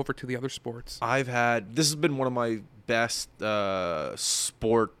carry over to the other sports. This has been one of my best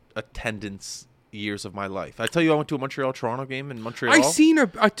sport attendance years of my life. I tell you, I went to a Montreal-Toronto game in Montreal. I seen a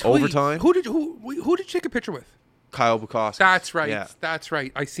tweet. Overtime. Who did you take a picture with? Kyle Bukowski. That's right. Yeah. That's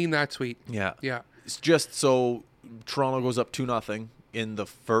right. I seen that tweet. Yeah. Yeah. It's just so Toronto goes up 2-0 in the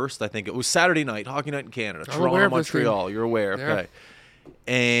first. I think it was Saturday night, hockey night in Canada. Toronto, Montreal. You're aware, okay?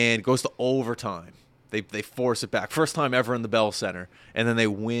 And it goes to overtime. They force it back. First time ever in the Bell Center, and then they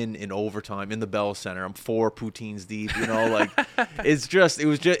win in overtime in the Bell Center. I'm 4 poutines deep.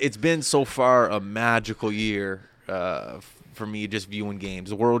 It's been so far a magical year for me just viewing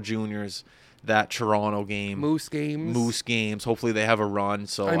games. The World Juniors. That Toronto game. Moose games. Hopefully they have a run.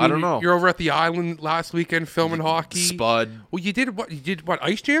 So I don't know. You're over at the island last weekend filming hockey. Spud. Well, you did what?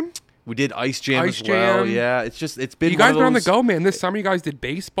 Ice Jam? We did Ice Jam as well. Yeah, it's been. You guys been on the go, man. This summer, you guys did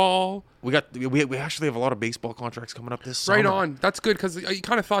baseball. We actually have a lot of baseball contracts coming up this summer. Right on. That's good because you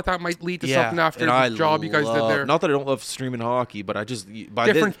kind of thought that might lead to something after the job you guys did there. Not that I don't love streaming hockey, but I just you're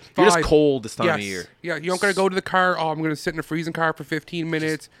just cold this time of year. Yeah, you don't gotta go to the car. Oh, I'm gonna sit in a freezing car for 15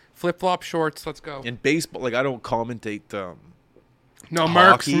 minutes. Flip flop shorts. Let's go. In baseball, I don't commentate. No,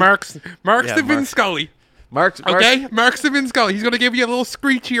 Mark's the Vin Scully. Mark's the Vin Scully. He's gonna give you a little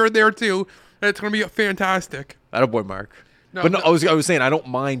screech here and there too. And it's gonna be fantastic. Attaboy, Mark. No, but no, but- I was saying I don't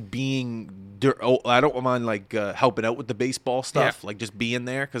mind I don't mind like helping out with the baseball stuff, Yeah. like just being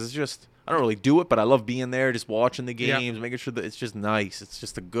there because it's just I don't really do it, but I love being there, just watching the Yeah. games, making sure that it's just nice. It's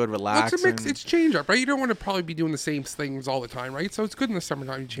just a good Well, relaxing. it's a mix. It's change up, right? You don't want to probably be doing the same things all the time, right? So it's good in the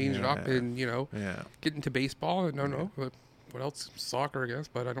summertime. You change it up and Yeah. get into baseball. I don't know what else. Soccer, I guess,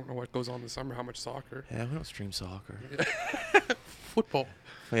 but I don't know what goes on in the summer. How much soccer? Yeah, we don't stream soccer. Football.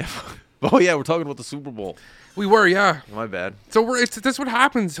 Yeah. Oh yeah, we're talking about the Super Bowl. We were, yeah. My bad. So that's what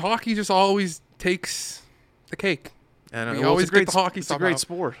happens. Hockey just always takes the cake. And We always get the hockey It's a somehow. great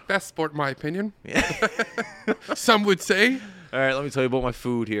sport. Best sport, in my opinion. Yeah. Some would say. All right, let me tell you about my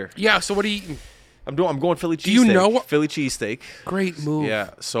food here. Yeah. So what are you eating? I'm going Philly cheesesteak. Do you know what- Philly cheesesteak? Great move.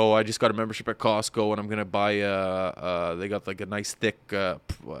 Yeah, so I just got a membership at Costco, and I'm gonna buy. They got like a nice thick.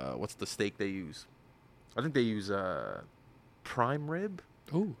 What's the steak they use? I think they use prime rib.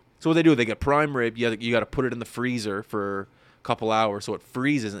 Ooh. So what they do, they get prime rib. You got to put it in the freezer for a couple hours so it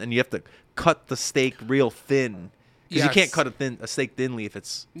freezes, and you have to cut the steak real thin because you can't Yes. cut a steak thinly if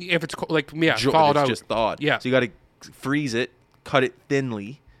it's If it's thawed it's out. just thawed. Yeah. So you got to freeze it, cut it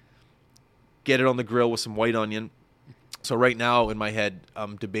thinly, get it on the grill with some white onion. So right now in my head,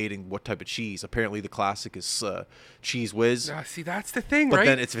 I'm debating what type of cheese. Apparently the classic is Cheese Whiz. See, that's the thing, But right?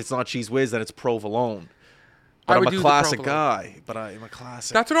 then if it's not Cheese Whiz, then it's provolone. I But I'm would a do the classic provolone. guy. But I'm a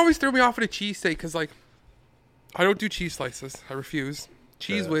classic. That's what always threw me off at a cheesesteak because, like, I don't do cheese slices. I refuse.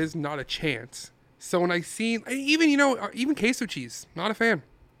 Cheese Whiz, not a chance. So when I seen even queso cheese, not a fan.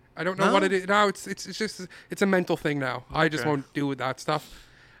 I don't know No? what it is. No, it's just it's a mental thing now. I just won't do with that stuff.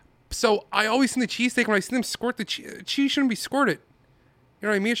 So I always seen the cheesesteak when I see them squirt the cheese shouldn't be squirted. You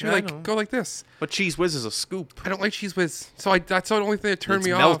know what I mean? It should Yeah, I be know. like go like this. But Cheese Whiz is a scoop. I don't like cheese whiz. So that's the only thing that turned It's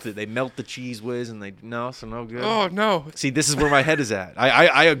me melted. off. They melt the Cheese Whiz and so no good. Oh no. See, this is where my head is at.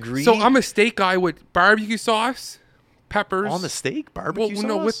 I agree. So I'm a steak guy with barbecue sauce, peppers. on the steak barbecue sauce.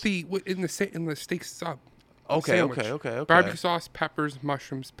 No, in the steak sub. the Okay, sandwich. okay. Barbecue sauce, peppers,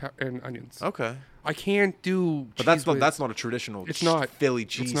 mushrooms, and onions. Okay. I can't do. But that's cheese not whiz. that's not a traditional. It's not Philly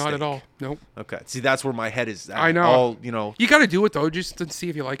cheese. It's not at all. Nope. Okay. See, that's where my head is at. I know. All You got to do it though, just to see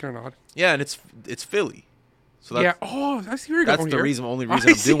if you like it or not. Yeah, and it's Philly. So that's, Yeah. Oh, I see where you're that's going the here. only reason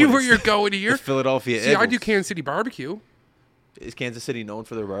I I'm see doing where it. you're going here. The Philadelphia See, I do Eagles. Kansas City barbecue. Is Kansas City known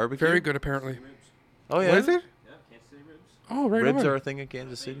for their barbecue? Very good, apparently. Oh yeah. What is it? Yeah, Kansas City ribs. Oh, right Ribs on. are a thing in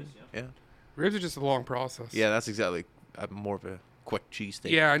Kansas City. Yeah. Ribs are just a long process. Yeah, that's exactly. I'm more of a quick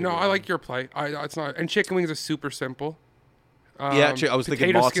cheesesteak. Yeah, no, I like your play. It's not, and chicken wings are super simple. Yeah, actually, I was thinking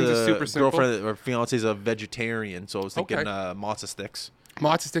potato skins are super matzo. simple. Girlfriend or fiance is a vegetarian, so I was thinking Okay. matzo sticks,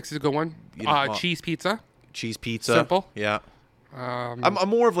 Matzo sticks is a good one. You know, Cheese pizza. cheese pizza. Simple. Yeah. Um, I'm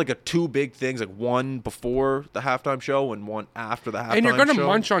more of like a two big things, like one before the halftime show and one after the halftime show. and you're gonna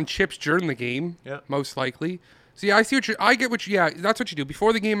munch on chips during the game, Yeah. most likely. So yeah, I get what you. Yeah, that's what you do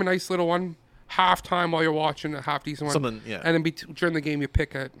before the game. A nice little one. Halftime while you're watching a half decent one. Something, yeah. And then during the game you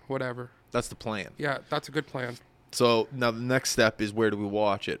pick at whatever. That's the plan. Yeah, that's a good plan. So now the next step is where do we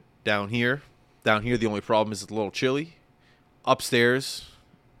watch it? Down here. Down here, the only problem is it's a little chilly. Upstairs,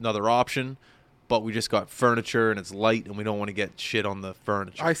 another option, but we just got furniture and it's light and we don't want to get shit on the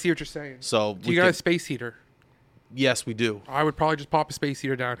furniture. I see what you're saying. So Do you got a space heater? Yes, we do. I would probably just pop a space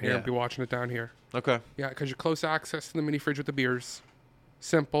heater down here Yeah. and be watching it down here. Okay. Yeah, because you're close access to the mini fridge with the beers.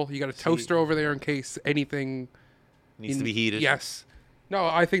 Simple. You got a toaster over there in case anything Needs to be heated. Yes. No,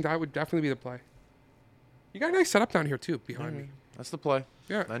 I think that would definitely be the play. You got a nice setup down here too behind me. That's the play.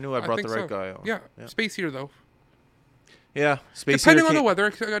 Yeah, I knew I brought think the right so. guy on. Yeah, Yeah. space heater though. Yeah. Space Depending heater on the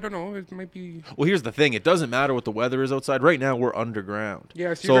can't- weather, I don't know. It might be. Well, here's the thing. It doesn't matter what the weather is outside. Right now, we're underground.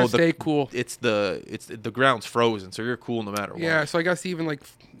 Yeah, so you're gonna stay cool. It's the ground's frozen, so you're cool no matter what. Yeah, so I guess even like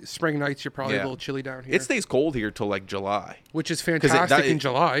spring nights, you're probably Yeah. a little chilly down here. It stays cold here till like July. which is 'Cause fantastic in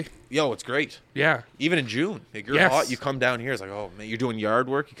July. Yo, it's great. Yeah. Even in June, like you're Yes. hot. You come down here, it's like, oh man, you're doing yard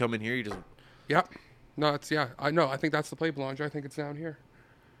work. You come in here, you just Yep. No, it's I know. I think that's the play, Belanger. I think it's down here.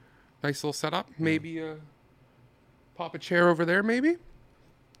 Nice little setup. Maybe pop a chair over there. Maybe.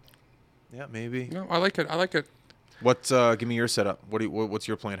 yeah, maybe. No, I like it. I like it. What's give me your setup? What's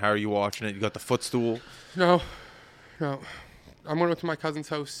your plan? How are you watching it? You got the footstool. No. I'm going to my cousin's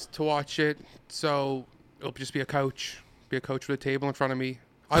house to watch it, so it'll just be a couch. Be a couch with a table in front of me.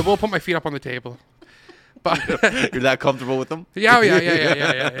 I will put my feet up on the table. But You're that comfortable with them? yeah.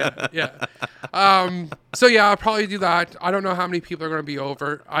 So yeah, I'll probably do that. I don't know how many people are going to be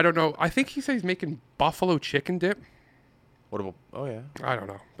over. I don't know. I think he said he's making buffalo chicken dip. What about? Oh yeah. I don't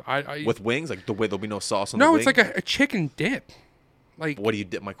know. I With wings, like the way there'll be no sauce on the no, wing. it's like a chicken dip, like What do you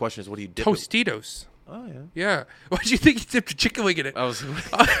dip? My question is, what do you dip? it- Tostitos. Oh yeah. Yeah. What do you think you dipped a chicken wing in it? I was.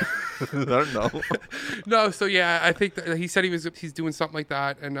 I don't know. No, so yeah, I think that he said he's doing something like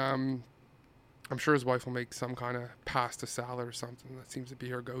that, and I'm sure his wife will make some kind of pasta salad or something. That seems to be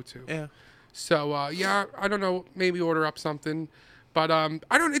her go-to. Yeah. So yeah, I don't know. Maybe order up something, but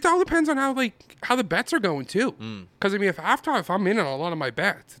I don't. It all depends on how the bets are going too. Because I mean, if I'm in on a lot of my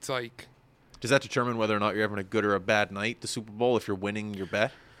bets, it's like. Does that determine whether or not you're having a good or a bad night, the Super Bowl, if you're winning your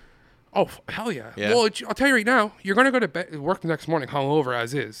bet? Oh, hell yeah. Yeah. Well, I'll tell you right now, you're going to go to work the next morning hungover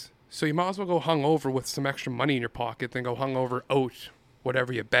as is. So you might as well go hungover with some extra money in your pocket than go hungover out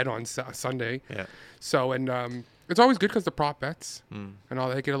whatever you bet on Sunday. Yeah. So, and it's always good because the prop bets and all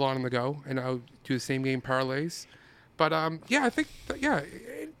that get a lot on the go. And I'll do the same game parlays. But, yeah, I think,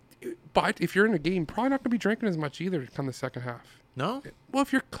 but if you're in a game, probably not going to be drinking as much either come the second half. No? Well,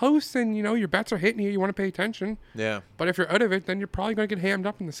 if you're close and, your bets are hitting you, you want to pay attention. Yeah. But if you're out of it, then you're probably going to get hammed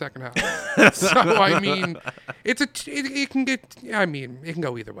up in the second half. So, I mean, it can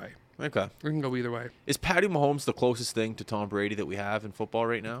go either way. Okay. It can go either way. Is Patty Mahomes the closest thing to Tom Brady that we have in football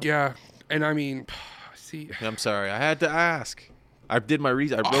right now? Yeah. And I mean, see. I'm sorry. I had to ask. I did my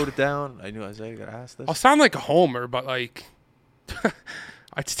research. I wrote it down. I knew I was going to ask this. I'll sound like a homer, but like,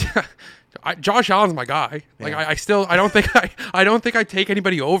 Josh Allen's my guy. Like Yeah. I don't think I take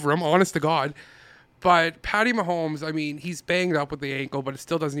anybody over him, honest to God. But Patty Mahomes, I mean, he's banged up with the ankle, but it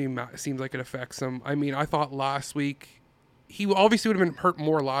still doesn't even seem like it affects him. I mean, I thought last week he obviously would have been hurt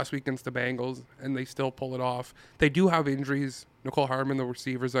more last week against the Bengals, and they still pull it off. They do have injuries. Nicole Harmon, the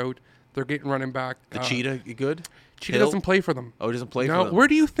receiver's out. They're getting running back. The Cheetah, you good? Cheetah Hill? doesn't play for them. Oh, he doesn't play for No, them? where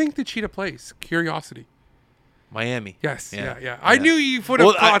do you think the Cheetah plays? Curiosity. Miami. Yes, Yeah. yeah. I knew you would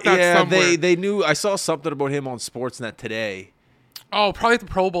have caught that somewhere. They knew. I saw something about him on Sportsnet today. Oh, probably at the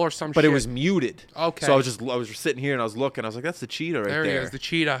Pro Bowl or some shit. But it was muted. Okay. So I was sitting here and I was looking. I was like, that's the Cheetah right there. There he is, the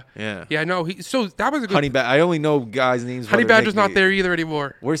Cheetah. Yeah. Yeah, no, so that was a good... Honey Badger. I only know guys' names. by Honey their Badger's not nickname. there either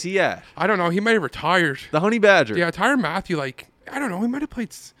anymore. Where's he at? I don't know. He might have retired. The Honey Badger. Yeah, Tyrann Mathieu, I don't know. He might have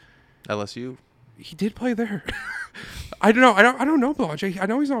played... LSU. He did play there. I don't know. I don't know, Blanche. I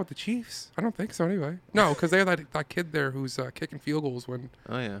know he's not with the Chiefs. I don't think so anyway. No, because they have that kid there who's kicking field goals when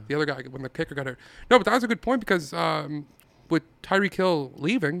Oh, yeah. the other guy, when the kicker got hurt. No, but that was a good point because with Tyreek Hill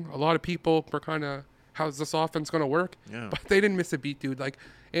leaving, a lot of people were kind of, how's this offense going to work? Yeah. But they didn't miss a beat, dude. Like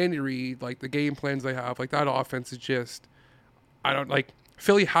Andy Reid, like the game plans they have, like that offense is just,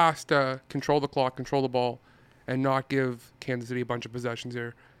 Philly has to control the clock, control the ball, and not give Kansas City a bunch of possessions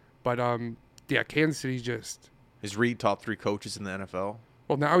here. But yeah, Kansas City's just... Is Reid top 3 coaches in the NFL?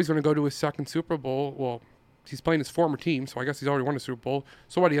 Well, now he's going to go to his second Super Bowl. Well, he's playing his former team, so I guess he's already won a Super Bowl.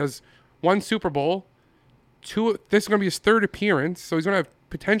 So what? He has 1 Super Bowl. This is going to be his 3rd appearance, so he's going to have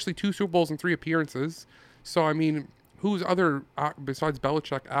potentially 2 Super Bowls and 3 appearances. So, I mean, who's other, besides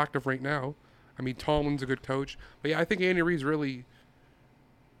Belichick, active right now? I mean, Tomlin's a good coach. But yeah, I think Andy Reid's really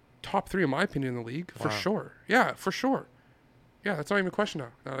top 3 in my opinion in the league, for sure. Yeah, for sure. Yeah, that's not even a question now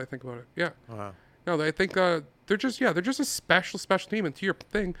that I think about it. Yeah. Wow. No, I think they're just a special team. And to your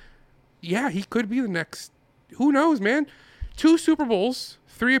thing, yeah, he could be the next. Who knows, man? 2 Super Bowls,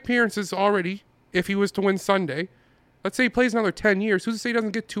 3 appearances already. If he was to win Sunday, let's say he plays another 10 years. Who's to say he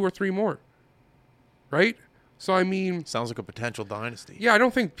doesn't get 2 or 3 more? Right. So I mean, Sounds like a potential dynasty. yeah, I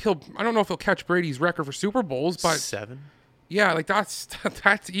don't know if he'll catch Brady's record for Super Bowls, but 7? yeah, like that's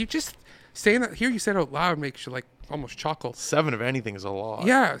you just saying that here. You said out loud makes you almost chuckle. 7 of anything is a lot.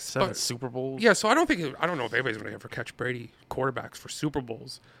 Yes, 7 but- Super Bowls. Yeah, so I don't know if anybody's going to ever catch Brady quarterbacks for Super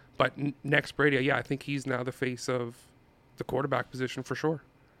Bowls, but next Brady, yeah, I think he's now the face of the quarterback position for sure.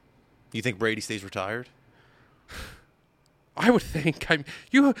 You think Brady stays retired? I would think.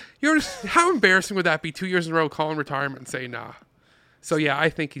 You how embarrassing would that be? 2 years in a row, calling retirement and saying nah. So yeah, I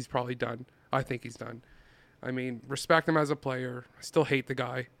think he's probably done. I think he's done. I mean, respect him as a player. I still hate the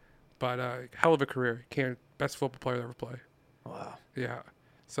guy, but hell of a career. Best football player to ever play. Wow. Yeah.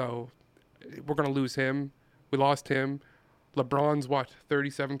 So we're going to lose him. We lost him. LeBron's what?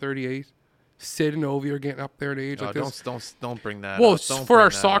 37, 38. Sid and Ovi are getting up there in age. No, don't bring that Well, up. Don't for bring our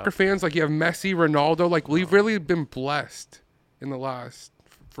that soccer up. fans, you have Messi, Ronaldo. We've really been blessed in the last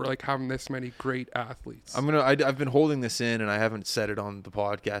for having this many great athletes. I've been holding this in and I haven't said it on the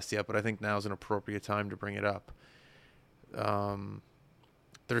podcast yet, but I think now's an appropriate time to bring it up.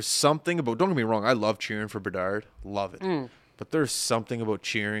 There's something about, don't get me wrong, I love cheering for Bedard. Love it. But there's something about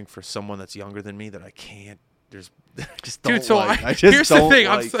cheering for someone that's younger than me that I can't. I just don't Dude, so like. here's the thing.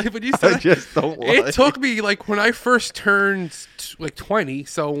 I'm sorry, when you said I just don't like. it took me when I first turned 20.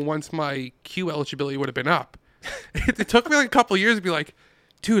 So once my Q eligibility would have been up, it took me a couple of years to be like,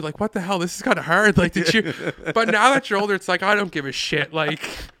 dude, what the hell? This is kind of hard. Did you? But now that you're older, it's I don't give a shit.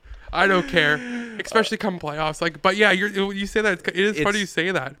 I don't care, especially come playoffs. Like, but yeah, you say that it is funny you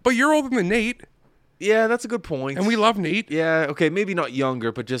say that. But you're older than Nate, Yeah, that's a good point. and we love Nate. Yeah, okay, maybe not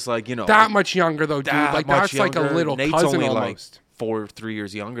younger, but just like, That much younger though, dude. that Like much that's like a younger. little Nate's cousin only almost. like 3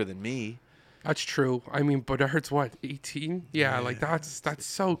 years younger than me. That's true. I mean, but Ert's what, 18? Yeah, like that's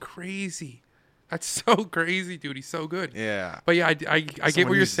so crazy. That's so crazy, dude. He's so good. Yeah. But yeah, I get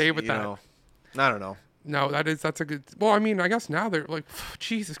what you're saying with that. I don't know. No, that's a good. Well, I mean, I guess now they're like,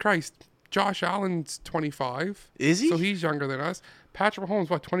 Jesus Christ. Josh Allen's 25. Is he? So he's younger than us. Patrick Mahomes,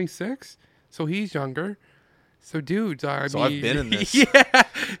 what, 26? So he's younger. So, dude, I mean, I've been in this. Yeah,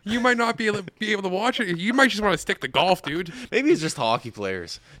 you might not be able to watch it. You might just want to stick to golf, dude. Maybe it's just hockey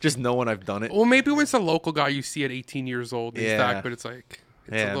players, just knowing I've done it. Well, maybe when it's a local guy you see at 18 years old, he's Yeah. that, but it's like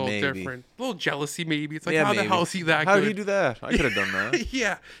it's a little maybe. different. A little jealousy, maybe. It's like, Yeah, how maybe. the hell is he that How good? did he do that? I could have done that.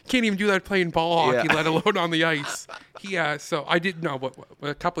 Yeah, can't even do that playing ball hockey, Yeah. let alone on the ice. Yeah, so I did know, but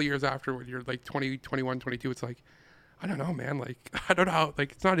a couple of years after, when you're like 20, 21, 22, it's like, I don't know, man. Like, I don't know how,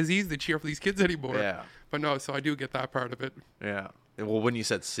 like, it's not as easy to cheer for these kids anymore. Yeah. But no, so I do get that part of it. Yeah. Well, when you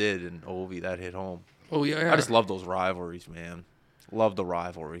said Sid and Ovi, that hit home. Oh, yeah. I just love those rivalries, man. Love the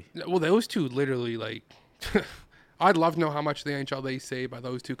rivalry. Well, those two literally, like, I'd love to know how much the NHL they say by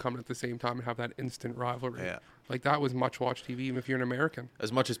those two coming at the same time and have that instant rivalry. Yeah. Like, that was much watched TV, even if you're an American.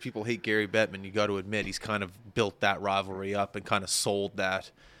 As much as people hate Gary Bettman, you got to admit he's kind of built that rivalry up and kind of sold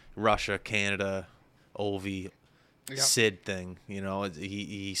that Russia, Canada, Ovi, Yeah. Sid thing. You know,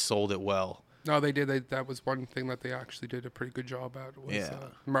 he sold it well. No, they did. That was one thing that they actually did a pretty good job at was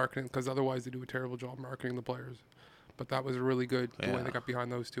marketing, because otherwise they do a terrible job marketing the players. But that was really good the way Yeah. they got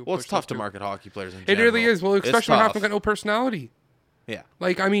behind those two. Well, it's pushed tough those to two. market hockey players in It general. really is. Well, It's especially when half tough. of them got no personality. Yeah.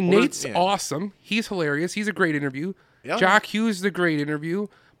 Like, I mean, Well, Nate's yeah. awesome. He's hilarious. He's a great interview. Yeah. Jack Hughes is a great interview.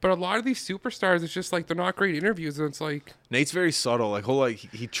 But a lot of these superstars, it's just like they're not great interviews. And it's like, Nate's very subtle. Like,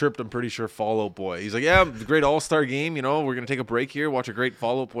 he tripped, I'm pretty sure, Fall Out Boy. He's like, yeah, the great all-star game. You know, we're going to take a break here, watch a great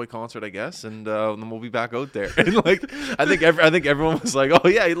Fall Out Boy concert, I guess, and then we'll be back out there. And, like, I think everyone was like, oh,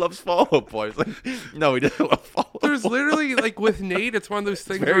 yeah, he loves Fall Out Boy. It's like, no, he doesn't love Fall Out Boy. there's literally, like, with Nate, it's one of those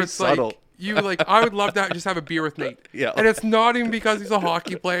things very where it's subtle. like, I would love to just have a beer with Nate. Yeah. And it's not even because he's a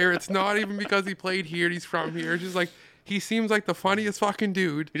hockey player. It's not even because he played here and he's from here. It's just like, he seems like the funniest fucking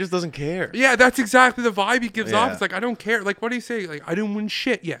dude. He just doesn't care. Yeah, that's exactly the vibe he gives off. Yeah. It's like, I don't care. Like, what do you say? Like, I didn't win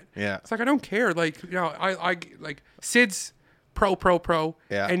shit yet. Yeah. It's like, I don't care. Like, you know, I like Sid's pro.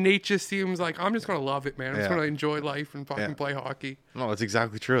 Yeah. And Nate just seems like, I'm just going to love it, man. I'm just Yeah. going to enjoy life and fucking Yeah. play hockey. No, that's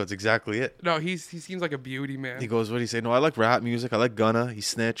exactly true. That's exactly it. No, he seems like a beauty, man. He goes, what do you say? No, I like rap music. I like Gunna. He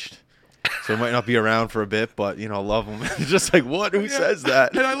snitched. So he might not be around for a bit, but, you know, I love him. It's just like, what? Who says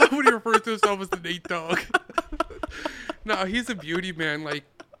that? And I love when he refers to himself as the Nate Dogg. No, he's a beauty, man. Like,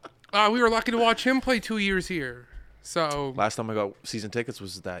 we were lucky to watch him play 2 years here. So Last time I got season tickets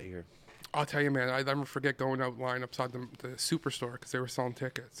was that year. I'll tell you, man, I never forget going out line upside the superstore because they were selling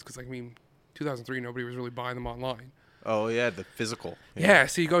tickets. Because, I mean, 2003, nobody was really buying them online. Oh, yeah, the physical. Yeah,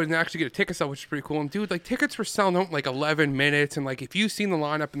 so you go and actually get a ticket sale, which is pretty cool. And, dude, like, tickets were selling out in, like, 11 minutes. And, like, if you've seen the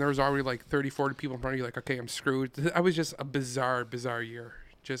lineup and there was already, like, 30, 40 people in front of you, like, okay, I'm screwed. That was just a bizarre year.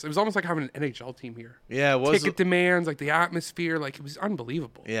 It was almost like having an NHL team here. Yeah, it was. Ticket demands, like, the atmosphere, like, it was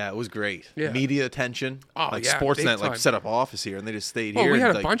unbelievable. Yeah, it was great. Yeah. Media attention. Oh, like yeah, Sportsnet, big like time. set up office here, and they just stayed Well, here. we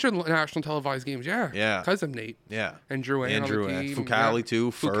had and, a like, bunch of national televised games, yeah. Yeah. Because of Nate. Yeah. And Drew Ann Andrew on the and team. Fucali, yeah.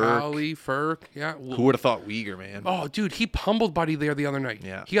 too. Furk, yeah. Who would have thought Uyghur, man? Oh, dude, he pummeled Buddy there the other night.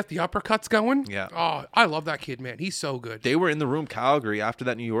 Yeah. He got the uppercuts going. Yeah. Oh, I love that kid, man. He's so good. They were in the room, Calgary, after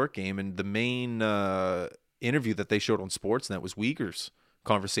that New York game, and the main interview that they showed on Sportsnet was Uyghur's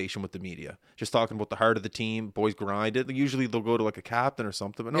conversation with the media, just talking about the heart of the team. Boys grinded. Usually they'll go to like a captain or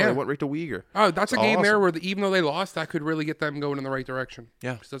something, but no, Yeah. they went right to Uyghur. Oh, that's a It's game there awesome. where even though they lost, that could really get them going in the right direction.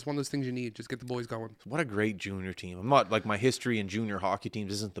 Yeah. Because that's one of those things you need. Just get the boys going. What a great junior team. I'm not like my history in junior hockey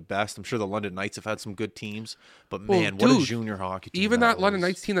teams isn't the best. I'm sure the London Knights have had some good teams, but Well, man, what a dude, junior hockey team. Even that London was.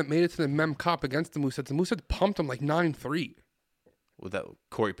 Knights team that made it to the Mem Cup against the Mooseheads pumped them like 9-3. With that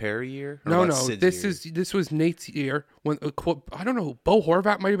Corey Perry year? Or No, was that no. Sid's year? This was Nate's year when I don't know. Bo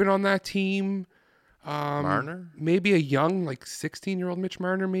Horvat might have been on that team. Marner? Maybe a young, like 16-year-old Mitch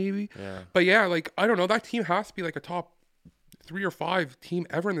Marner, maybe. Yeah. But yeah, like I don't know. That team has to be like a top 3 or 5 team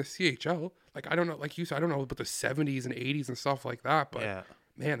ever in the CHL. Like I don't know. Like you said, I don't know about the 70s and 80s and stuff like that. But Yeah.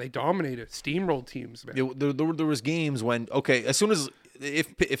 man, they dominated, steamrolled teams. Man. There was games when as soon as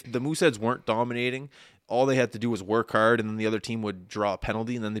if the Mooseheads weren't dominating, all they had to do was work hard, and then the other team would draw a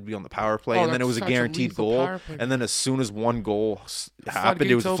penalty, and then they'd be on the power play, Oh, and then it that's was a such a guaranteed lethal goal. power play. And then as soon as one goal happened,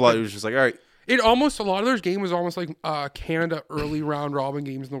 it was floodgates a flood. open. It was just like, all right, A lot of those games was almost like Canada early round robin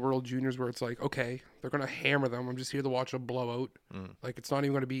games in the World Juniors where it's like, okay, they're going to hammer them. I'm just here to watch a blowout. Like, it's not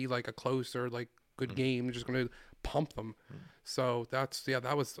even going to be like a close or like good game. They're just going to pump them. So that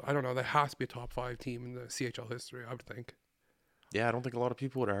was, I don't know, that has to be a top 5 team in the CHL history, I would think. Yeah, I don't think a lot of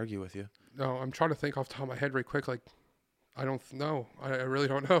people would argue with you. No, I'm trying to think off the top of my head right quick. Like, I don't know. I really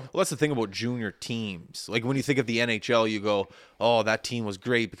don't know. Well, that's the thing about junior teams. Like, when you think of the NHL, you go, oh, that team was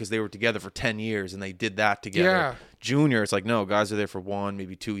great because they were together for 10 years and they did that together. Yeah. Junior, it's like, no, guys are there for 1,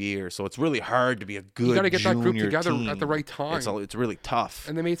 maybe 2 years. So it's really hard to be a good You got to get that group junior together team. at the right time. It's really tough.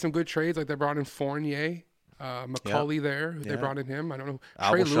 And they made some good trades. Like, they brought in Fournier, McCauley there. They brought in him. I don't know.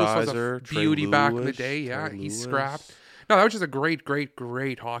 Trey Lewis was a beauty back in the day. Yeah, he scrapped. No, that was just a great, great,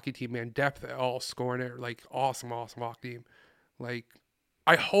 great hockey team, man. Depth, all scoring it. Like, awesome hockey team. Like,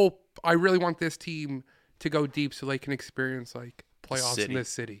 I really want this team to go deep so they can experience, like, playoffs in this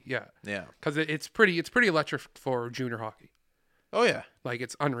city. Yeah. Yeah. Because it's pretty electric for junior hockey. Oh, yeah. Like,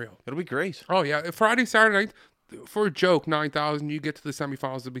 it's unreal. It'll be great. Oh, yeah. Friday, Saturday night, for a joke, 9,000, you get to the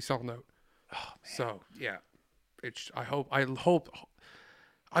semifinals, they'll be selling out. Oh, man. So, yeah.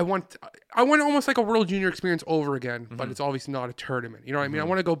 I want almost like a World Junior experience over again, but it's obviously not a tournament. You know what I mean? I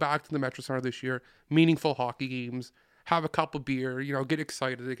want to go back to the Metro Center this year, meaningful hockey games, have a cup of beer, get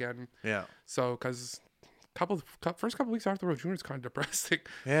excited again. Yeah. So, because first couple weeks after the World Junior is kind of depressing.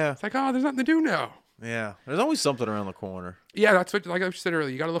 Yeah. It's like, oh, there's nothing to do now. Yeah. There's always something around the corner. Yeah, that's what, like I said earlier,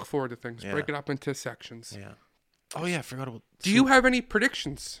 you got to look forward to things. Yeah. Break it up into sections. Yeah. Oh, yeah, I forgot about... Do you have any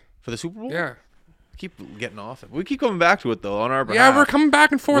predictions? For the Super Bowl? Yeah. Keep getting off it. We keep coming back to it, though, on our behalf. Yeah, we're coming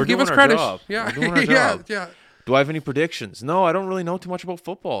back and forth. Give us credit. Yeah. We're doing our job. Yeah. Do I have any predictions? No, I don't really know too much about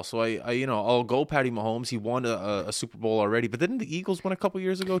football. So I'll go Patty Mahomes. He won a Super Bowl already. But didn't the Eagles win a couple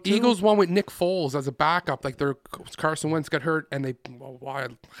years ago, too? Eagles won with Nick Foles as a backup. Like, Carson Wentz got hurt, and I kind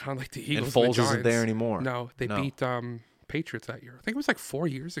of like the Eagles. And Foles isn't there anymore. No, they beat Patriots that year. I think it was like 4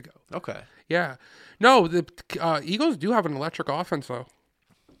 years ago. Okay. Yeah. No, the Eagles do have an electric offense, though.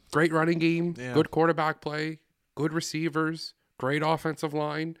 Great running game, good quarterback play, good receivers, great offensive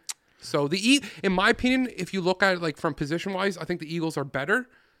line. So in my opinion, if you look at it like from position wise, I think the Eagles are better,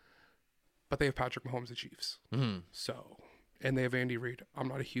 but they have Patrick Mahomes, the Chiefs. So, and they have Andy Reid. I'm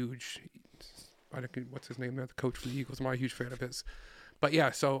not a huge, what's his name there, the coach for the Eagles. I'm not a huge fan of his, but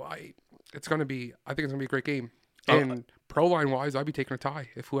yeah. So I think it's gonna be a great game. And pro line wise, I'd be taking a tie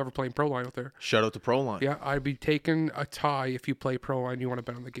if whoever playing pro line out there. Shout out to pro line. Yeah, I'd be taking a tie if you play pro line. You want to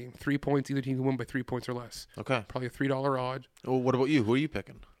bet on the game. 3 points, either team can win by 3 points or less. Okay. Probably a $3 odd. Well, what about you? Who are you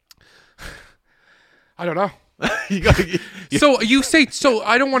picking? I don't know. So you say, so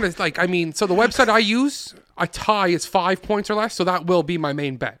I don't want to so the website I use, a tie is 5 points or less. So that will be my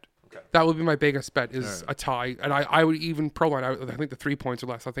main bet. Okay. That would be my biggest bet is a tie. And I would even pro line, I think the 3 points or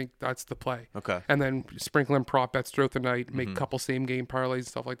less, I think that's the play. Okay. And then sprinkle in prop bets throughout the night, make a couple same game parlays and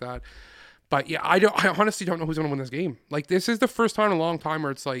stuff like that. But yeah, I honestly don't know who's going to win this game. Like, this is the first time in a long time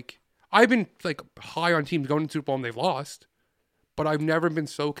where it's like, I've been like high on teams going to Super Bowl and they've lost, but I've never been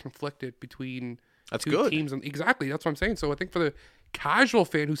so conflicted between two teams. And exactly, that's what I'm saying. So I think for the casual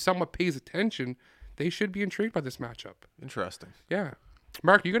fan who somewhat pays attention, they should be intrigued by this matchup. Interesting. Yeah.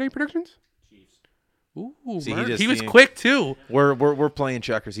 Mark, you got any predictions? Chiefs. Ooh, Mark. He was quick too. We're playing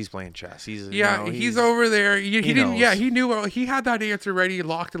checkers. He's playing chess. He's over there. He didn't. knows. Yeah, he knew. He had that answer ready,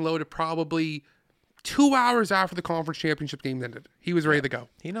 locked and loaded. Probably 2 hours after the conference championship game ended, he was ready to go.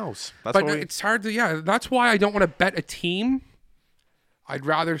 He knows. It's hard to. Yeah, that's why I don't want to bet a team. I'd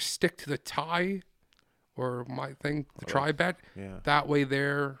rather stick to the tie, or my thing, the try bet. Yeah. That way,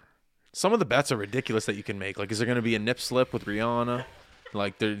 some of the bets are ridiculous that you can make. Like, is there going to be a nip slip with Rihanna?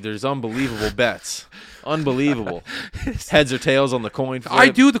 Like, there's unbelievable bets. Unbelievable. Heads or tails on the coin flip. I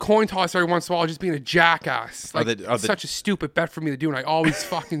do the coin toss every once in a while, just being a jackass. Like, it's such a stupid bet for me to do, and I always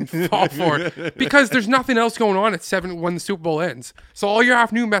fucking fall for it. Because there's nothing else going on at 7 when the Super Bowl ends. So all your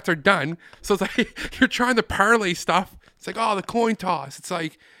afternoon bets are done. So it's like, you're trying to parlay stuff. It's like, oh, the coin toss. It's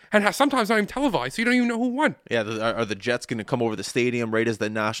like, and sometimes not even televised, so you don't even know who won. Yeah, are the Jets going to come over the stadium right as the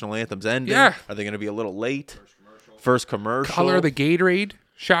national anthem's ending? Yeah. Are they going to be a little late? First commercial. Color of the Gatorade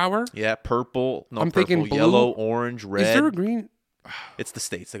shower. Yeah, purple. No, I'm purple, thinking blue. yellow, orange, red. Is there a green? It's the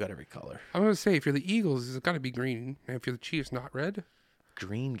States. They got every color. I'm going to say, if you're the Eagles, it's got to be green. And if you're the Chiefs, not red.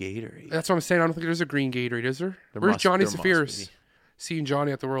 Green Gatorade. That's what I'm saying. I don't think there's a green Gatorade, is there? Where's Johnny Safiris? Seeing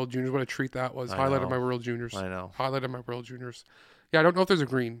Johnny at the World Juniors, what a treat that was. Highlighted my World Juniors. I know. Highlighted my World Juniors. Yeah, I don't know if there's a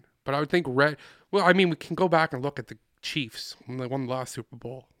green, but I would think red. Well, I mean, we can go back and look at the Chiefs when they won the last Super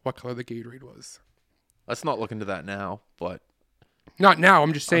Bowl, what color the Gatorade was. Let's not look into that now, but... Not now.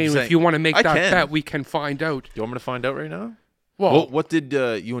 I'm just saying if you want to make that bet, we can find out. Do you want me to find out right now? Well, What did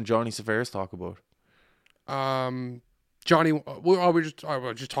you and Johnny Severus talk about? Johnny, we were just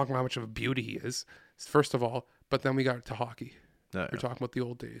talking about how much of a beauty he is, first of all. But then we got to hockey. Yeah. We're talking about the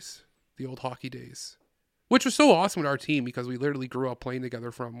old days, the old hockey days, which was so awesome with our team because we literally grew up playing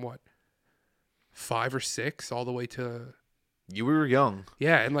together from 5 or 6 all the way to. We were young.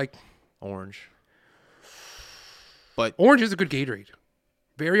 Yeah, and Orange. But Orange is a good Gatorade.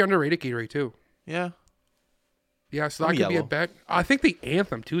 Very underrated Gatorade too. yeah. Yeah, so that could be a yellow. bet. I think the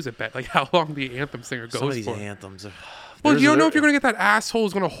anthem too is a bet. Like how long the anthem singer goes Some of these for. anthems are... Well, you don't know if you're going to get that asshole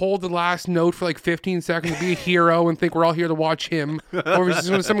who's going to hold the last note for 15 seconds, be a hero, and think we're all here to watch him. Or is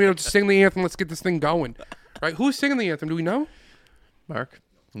somebody going to sing the anthem, let's get this thing going. Right? Who's singing the anthem? Do we know? Mark?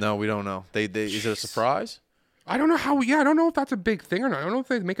 No, we don't know. They is it a surprise? I don't know I don't know if that's a big thing or not. I don't know if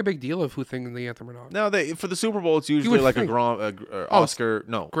they make a big deal of who's singing the anthem or not. No, for the Super Bowl, it's usually would like think. Oscar.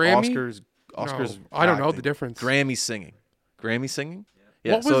 No, Grammy? Oscars. No, I don't know acting. the difference. Grammy singing. Grammy singing?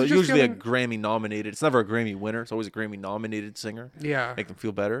 Yeah, What was so it just usually given- a Grammy nominated. It's never a Grammy winner. It's always a Grammy nominated singer. Yeah. Make them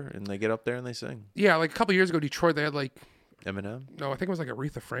feel better, and they get up there and they sing. Yeah, a couple years ago, Detroit, they had Eminem. no, I think it was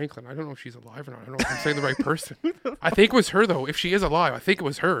Aretha Franklin. I don't know if she's alive or not. I don't know if I'm saying the right person. I think it was her, though. If she is alive, I think it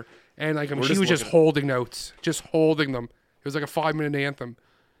was her. And she was just holding notes, just holding them. It was a 5-minute anthem.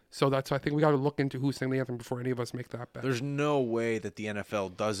 So I think we got to look into who sang the anthem before any of us make that bet. There's no way that the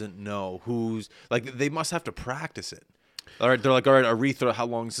NFL doesn't know who's they must have to practice it. All right, they're all right, Aretha, how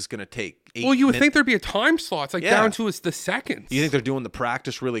long is this going to take? Well, you would think there'd be a time slot. It's down to the seconds. You think they're doing the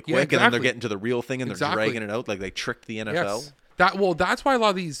practice really quick, Yeah, and then exactly. they're getting to the real thing, and they're Exactly. dragging it out like they tricked the NFL? Yes. That's why a lot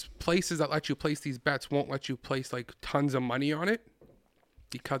of these places that let you place these bets won't let you place tons of money on it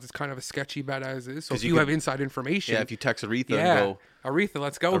because it's kind of a sketchy bet as is. So if you have inside information, Yeah, if you text Aretha yeah, and go, Aretha,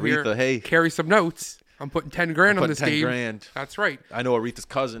 let's go here. Aretha, hey. Carry some notes. I'm putting 10 grand on putting this 10 game. grand. That's right. I know Aretha's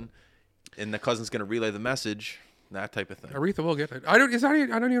cousin, and the cousin's going to relay the message, that type of thing. Aretha will get it. I don't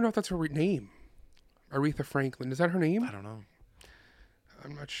even know if that's her name. Aretha Franklin. Is that her name? I don't know.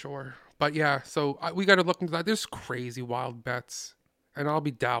 I'm not sure. But yeah, so we got to look into that. There's crazy wild bets, and I'll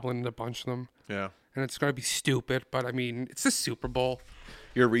be dabbling in a bunch of them. Yeah. And it's going to be stupid, but I mean, it's the Super Bowl.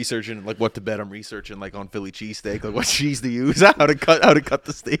 You're researching what to bet. I'm researching on Philly cheesesteak, what cheese to use, how to cut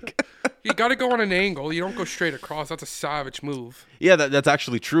the steak. You got to go on an angle. You don't go straight across. That's a savage move. Yeah, that's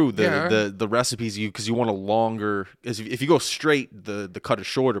actually true. Yeah. The recipes because you want a longer. If you go straight, the cut is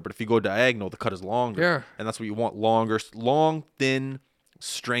shorter, but if you go diagonal, the cut is longer. Yeah. And that's what you want: long, thin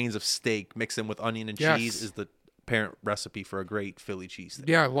strains of steak mixed in with onion and Yes. cheese is the parent recipe for a great Philly cheesesteak.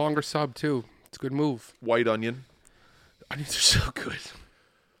 Yeah, longer sub too. It's a good move. White onion, Onions are so good.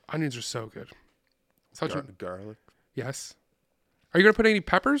 Onions are so good. Such a garlic. yes. Are you gonna put any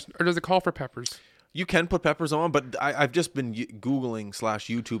peppers, or does it call for peppers? You can put peppers on, but I've just been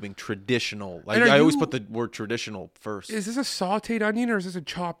Googling/YouTubing traditional. And I always you- put the word traditional first. Is this a sautéed onion or is this a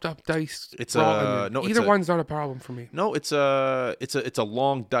chopped up diced? It's raw a- onion? no, it's Either a- one's not a problem for me. No, it's a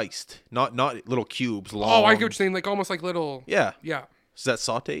long diced, not little cubes. Long. Oh, I get what you're saying. Almost like little. Yeah. Yeah. Is that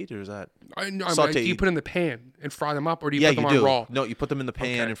sautéed or is that? Do you Sautéed. put in the pan and fry them up, or do you Yeah, put them you on do. raw? No, you put them in the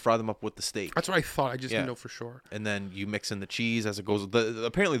pan Okay. and fry them up with the steak, That's what I thought. I just Yeah. didn't know for sure. and then you mix in the cheese as it goes.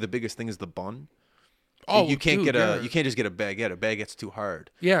 Apparently, the biggest thing is the bun. Oh, you can't dude, get yeah. you can't just get a baguette. A baguette's too hard.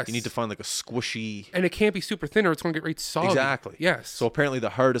 Yes. You need to find a squishy. And it can't be super thin, or it's going to get right soggy. Exactly. Yes. So apparently,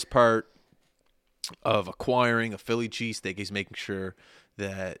 the hardest part of acquiring a Philly cheesesteak is making sure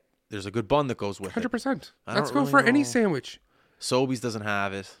that there's a good bun that goes with it. 100%. I Let's don't go really for any know. sandwich. Sobeys doesn't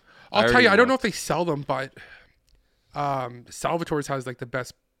have it. I'll tell you, I don't know if they sell them, but Salvatore's has the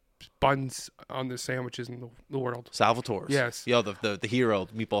best buns on the sandwiches in the world. Salvatore's. Yes. Yeah, the hero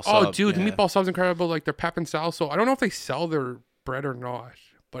the meatball sub. Oh, dude, yeah. the meatball sub's incredible. Their pep and sal. So I don't know if they sell their bread or not,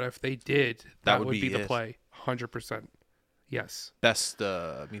 but if they did, that would be the it. play. 100%. Yes. Best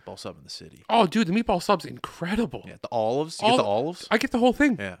meatball sub in the city. Oh, dude, the meatball sub's incredible. Yeah, the olives. You get the olives. I get the whole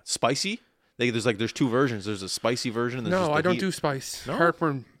thing. Yeah, spicy. There's two versions. There's a spicy version. And there's No, just the I don't heat. do spice. No?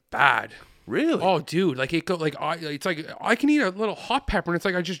 Heartburn, bad. Really? Oh, dude, I can eat a little hot pepper, and it's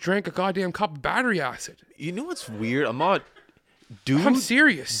like I just drank a goddamn cup of battery acid. You know what's weird? I'm not. Dude, I'm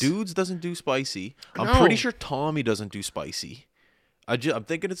serious. Dudes doesn't do spicy. I'm No. pretty sure Tommy doesn't do spicy. I'm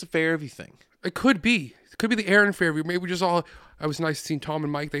thinking it's a Fairview thing. It could be. It could be the Aaron Fairview. Maybe we just all. It was nice seeing Tom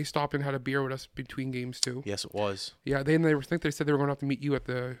and Mike. They stopped and had a beer with us between games too. Yes, it was. Yeah, they said they were going to have to meet you at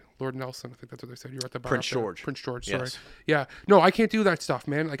the Lord Nelson. I think that's what they said. You were at the bar Prince up there. George. Prince George. Sorry. Yes. Yeah. No, I can't do that stuff,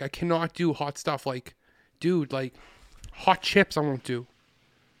 man. I cannot do hot stuff. Dude, hot chips. I won't do.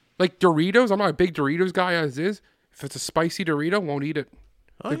 Doritos. I'm not a big Doritos guy as is. If it's a spicy Dorito, won't eat it.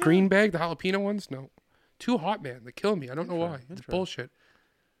 The green bag, the jalapeno ones, no. Too hot, man. They kill me. I don't know why. It's bullshit.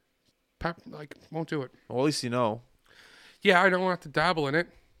 Won't do it. Well, at least you know. Yeah, I don't have to dabble in it.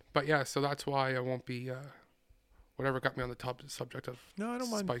 But yeah, so that's why I won't be whatever got me on the top subject of No, I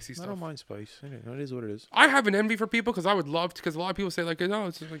don't mind spicy stuff. I don't mind spice. It is what it is. I have an envy for people because I would love to, because a lot of people say like, no,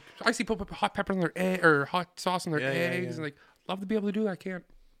 it's like, I see people put hot pepper on their or hot sauce on their eggs, and like, love to be able to do that. I can't.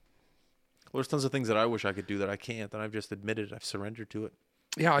 Well, there's tons of things that I wish I could do that I can't, and I've just admitted I've surrendered to it.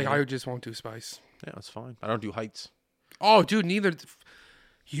 Yeah, I just won't do spice. Yeah, it's fine. I don't do heights. Oh, dude, neither.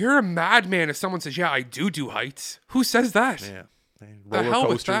 You're a madman if someone says, yeah, I do heights. Who says that? Yeah. The Roller hell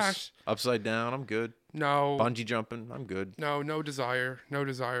with coasters, that? upside down, I'm good. No. Bungee jumping, I'm good. No desire. No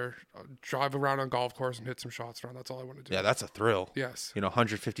desire. I'll drive around on golf course and hit some shots around. That's all I want to do. Yeah, that's a thrill. Yes.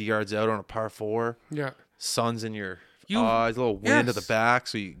 150 yards out on a par 4. Yeah. Sun's in your eyes, a little wind at the back,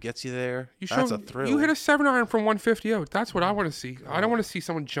 so it gets you there. That's a thrill. You hit a 7-iron from 150 out. That's what I want to see. I don't want to see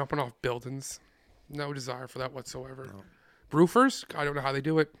someone jumping off buildings. No desire for that whatsoever. No. Roofers, I don't know how they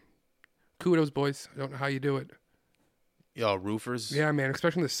do it. Kudos, boys. I don't know how you do it. Yo, roofers. Yeah, man,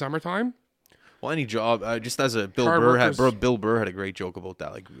 especially in the summertime. Well, any job, just as a Bill Burr had a great joke about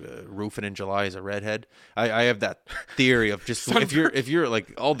that, like roofing in July as a redhead. I have that theory of just if you're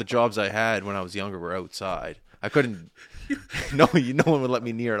like all the jobs I had when I was younger were outside. I couldn't. No one would let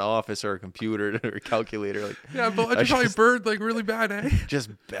me near an office or a computer or a calculator. Like, yeah, but I probably burned like really bad, eh?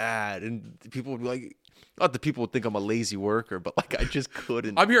 Just bad, and people would be like. Not that people would think I'm a lazy worker, but like I just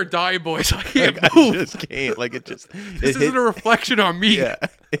couldn't. I'm here dying, boys. I can't I move. just can't. Like it just. This isn't a reflection on me. Yeah.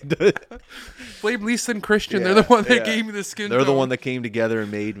 It does. Blame Lisa and Christian. They're the one that gave me the skin. They're the one that came together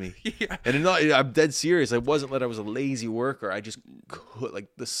and made me. Yeah. And I'm dead serious. It wasn't that I was a lazy worker. I just could. Like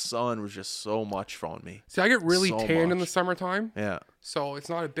the sun was just so much on me. See, I get really tanned in the summertime. Yeah. So it's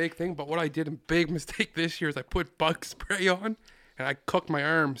not a big thing. But what I did, a big mistake this year, is I put bug spray on and I cooked my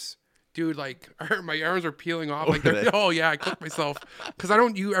arms. Dude, like my arms are peeling off. Like, I cooked myself because I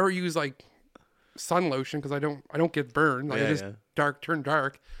don't ever use like sun lotion because I don't get burned. Like I just turn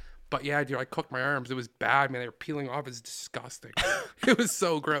dark. But yeah, dude, I cooked my arms. It was bad, man. They were peeling off. It's disgusting. It was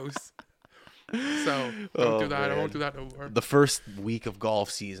so gross. So don't do that. Man. I won't do that no more. The first week of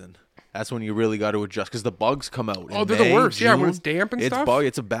golf season. That's when you really got to adjust because the bugs come out. Oh, they're the worst. June, when it's damp and stuff.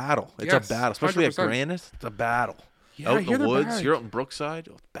 It's a battle. It's a battle, especially 100%. At Granite. It's a battle. Yeah, out in the woods, you're out in Brookside.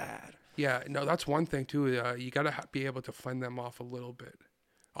 It's bad. Yeah, no, that's one thing too. You gotta be able to fend them off a little bit.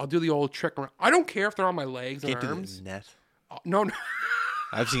 I'll do the old trick around. I don't care if they're on my legs and arms. Do the net. No.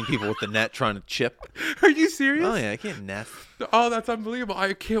 I've seen people with the net trying to chip. Are you serious? Oh yeah, I can't net. Oh, that's unbelievable.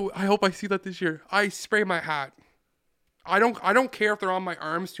 I can't. I hope I see that this year. I spray my hat. I don't care if they're on my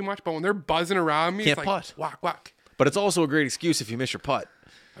arms too much, but when they're buzzing around me, can't it's putt. Like whack whack. But it's also a great excuse if you miss your putt.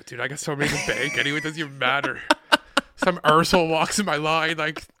 Oh, dude, I got so many in the bank anyway. It doesn't even matter. Some arsehole walks in my line,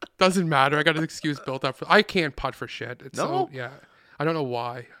 like doesn't matter. I got an excuse built up. I can't putt for shit. It's I don't know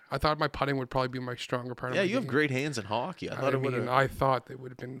why. I thought my putting would probably be my stronger part. Yeah, you have great hands in hockey. I thought they would have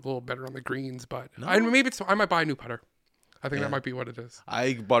been a little better on the greens, but I might buy a new putter. I think that might be what it is.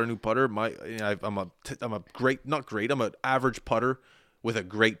 I bought a new putter. I'm an average putter with a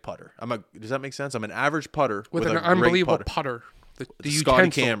great putter. Does that make sense? I'm an average putter with an unbelievable putter. The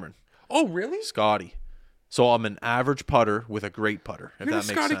Scotty Cameron. Oh, really? Scotty. So I'm an average putter with a great putter, if that makes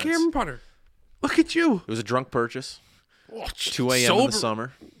sense. You're a Scotty Cameron putter. Look at you. It was a drunk purchase. Oh, 2 a.m. in the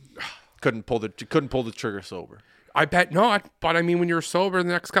summer. Couldn't pull the trigger sober. I bet not. But I mean, when you're sober, the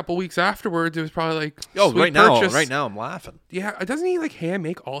next couple of weeks afterwards, it was probably like right now I'm laughing. Yeah, doesn't he like hand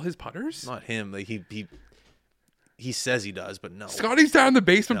make all his putters? Not him. Like he says he does, but no. Scotty's down in the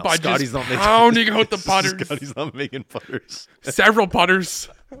basement by just pounding out the putters. Scotty's not making putters. Several putters.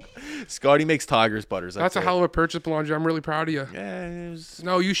 Scotty makes Tigers putters. That's a hell of a purchase, Belanger. I'm really proud of you. Yeah,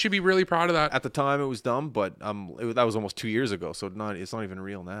 no, you should be really proud of that. At the time, it was dumb, but that was almost 2 years ago, so it's not even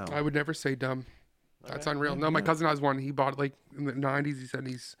real now. I would never say dumb. That's unreal. No, my cousin has one. He bought it like in the 90s. He said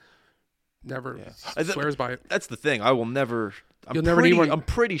he's never swears by it. That's the thing. I will never. I'm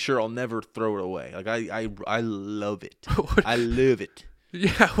pretty sure I'll never throw it away. Like I love it. I love it.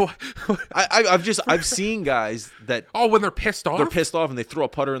 Yeah. I've seen guys that when they're pissed off. They're pissed off and they throw a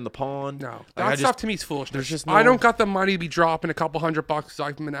putter in the pond. No, that stuff to me is foolishness. I I don't got the money to be dropping a couple $100 because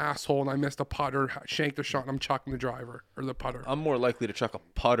I'm an asshole and I missed a putter, shanked a shot, and I'm chucking the driver or the putter. I'm more likely to chuck a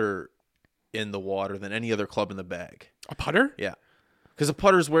putter in the water than any other club in the bag. A putter? Yeah, because a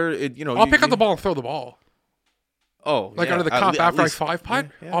putter's where I'll pick up the ball and throw the ball. Oh, like under the cup after I 5-putt,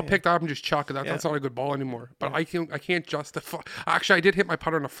 I'll pick that up and just chuck it. That's not a good ball anymore. But I can't justify. Actually, I did hit my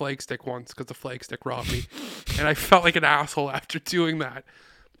putter on a flag stick once because the flag stick robbed me, and I felt like an asshole after doing that.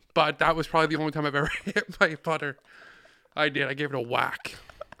 But that was probably the only time I've ever hit my putter. I did. I gave it a whack.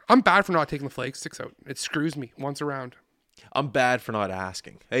 I'm bad for not taking the flag sticks out. It screws me once around. I'm bad for not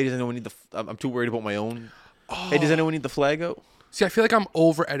asking. Hey, doesn't no one need I'm too worried about my own. Hey, does anyone need the flag out? See, I feel like I'm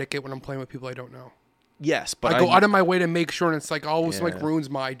over etiquette when I'm playing with people I don't know. Yes, but I go out of my way to make sure, and it's like always like ruins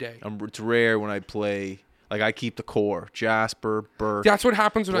my day. It's rare when I play. Like, I keep the core. Jasper, Burke. That's what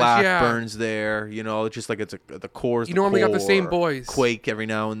happens when Blackburn's there. You know, just like it's the core's you the normally core. got the same boys. Quake every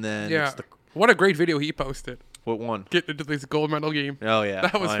now and then. Yeah. What a great video he posted. What one? Getting into this gold medal game. Oh yeah,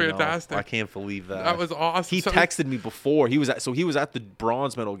 that was fantastic. I can't believe that. That was awesome. He texted me before. He was at the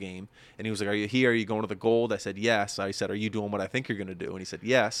bronze medal game, and he was like, "Are you here? Are you going to the gold?" I said, "Yes." I said, "Are you doing what I think you're going to do?" And he said,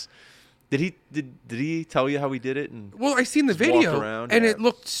 "Yes." Did he tell you how he did it? And well, I seen the video, around? and it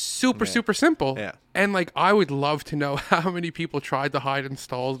looked super simple. Yeah. And like, I would love to know how many people tried to hide in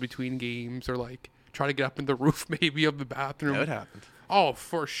stalls between games, or like try to get up in the roof maybe of the bathroom. Yeah, it happened. Oh,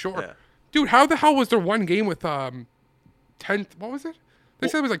 for sure. Yeah. Dude, how the hell was there one game with 10? What was it? They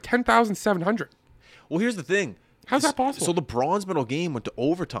said it was like 10,700. Well, here's the thing. How's that possible? So the bronze medal game went to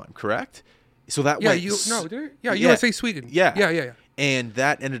overtime, correct? So that Yeah, went. USA Sweden. Yeah. And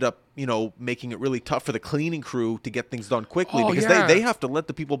that ended up, making it really tough for the cleaning crew to get things done quickly because they have to let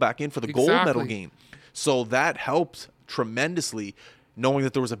the people back in for the gold medal game. So that helped tremendously, knowing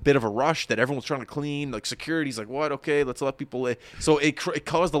that there was a bit of a rush that everyone was trying to clean. Like, security's like, what? Okay, let's let people in. So it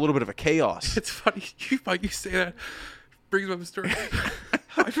caused a little bit of a chaos. It's funny. You say that. Brings up a story.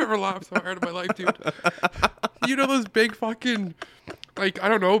 I've never laughed so hard in my life, dude. You know those big fucking, like, I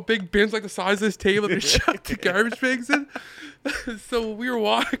don't know, big bins like the size of this table that they shut the garbage bags in? So we were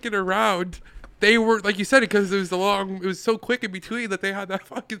walking around. They were, like you said, because it was so quick in between that they had that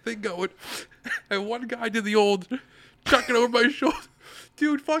fucking thing going. And one guy did the old chuck it over my shoulder.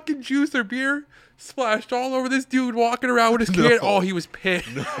 Dude, fucking juice or beer splashed all over this dude walking around with his kid. Oh, he was pissed.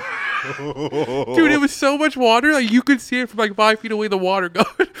 Dude, it was so much water. Like, you could see it from like 5 feet away, the water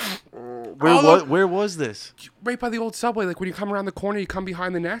going. Where was this? Right by the old subway. Like, when you come around the corner, you come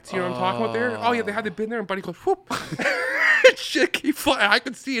behind the nets. You know what I'm talking about there? Oh, yeah, they had the bin there, and Buddy goes, whoop. Shit keep flying. I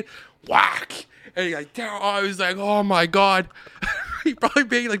could see it. Whack. And he like, down. I was like, oh, my God. He probably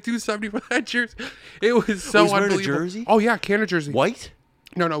paid like $270 for that jersey. It was so he's wearing unbelievable. a jersey? Oh, yeah, Canada jersey. White?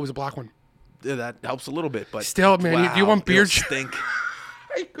 No, it was a black one. Yeah, that helps a little bit, but still, man, do you want beer? Stink.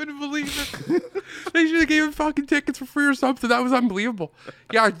 I couldn't believe it. They should have gave him fucking tickets for free or something. That was unbelievable.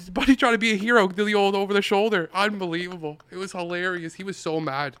 Yeah, Buddy trying to be a hero, do the old over the shoulder. Unbelievable. It was hilarious. He was so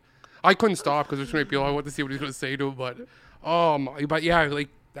mad. I couldn't stop because there's so many people. I wanted to see what he was going to say to him, but yeah, like,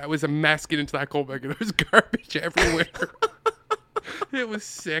 that was a mess getting into that cold bag. There was garbage everywhere. It was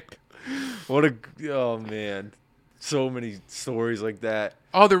sick. Oh man. So many stories like that.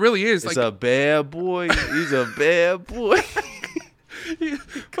 Oh, there really is. It's like, a bad boy. He's a bad boy.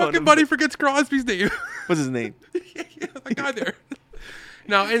 Fucking Buddy forgets Crosby's name. What's his name? Yeah, that guy there.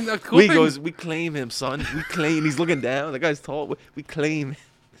 Now, and the cool thing, we claim him, son. We claim. He's looking down. The guy's tall. We claim.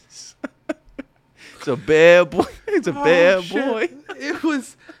 It's a bad boy. It's a bad boy. It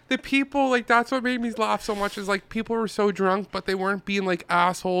was the people, like, that's what made me laugh so much, is like, people were so drunk, but they weren't being like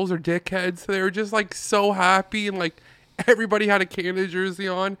assholes or dickheads. They were just like so happy, and like everybody had a Canada jersey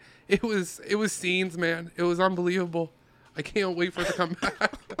on. It was scenes, man. It was unbelievable. I can't wait for it to come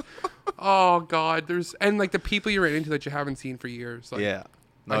back. Oh God, and like the people you ran into that you haven't seen for years. Like, yeah.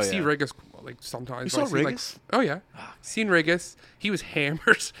 I see Rigas like sometimes. You saw Rigas? Like, oh yeah, seen Rigas. He was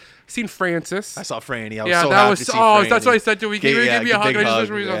hammered. Seen Francis. I saw Franny. I was so happy to see Franny. That's what I said to him. He gave me a hug. I was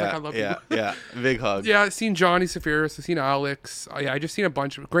like, I love you. Yeah, big hug. Yeah, I've seen Johnny Safiris. I've seen Alex. I just seen a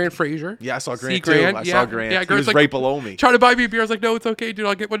bunch of Grant Fraser. Yeah, I saw Grant too. I saw Grant. Yeah, he was like, right below me. Trying to buy me a beer. I was like, no, it's okay, dude.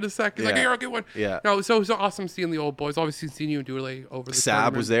 I'll get one in a sec. He's like, here, I'll get one. Yeah. No, so it was awesome seeing the old boys. Obviously, seeing you and Dooley over the Sab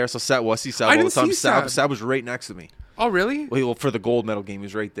tournament. was there. So Sab all the time. Sab was right next to me. Oh, really? Well, for the gold medal game, he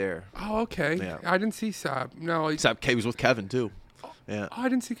was right there. Oh, okay. Yeah. I didn't see Sab. No. Sab K was with Kevin, too. Yeah. Oh, I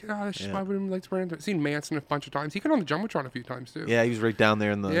didn't see. I would have liked to run into. Seen Manson a bunch of times. He got on the jumbotron a few times too. Yeah, he was right down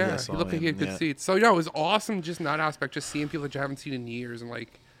there in the. Yeah, he looked like he had good seats. So yeah, it was awesome. Just in that aspect, just seeing people that you haven't seen in years, and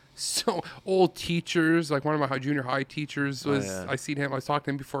like so old teachers. Like one of my junior high teachers was. I seen him. I was talking to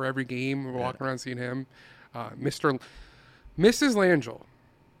him before every game. We were walking around seeing him. Mrs. Langell.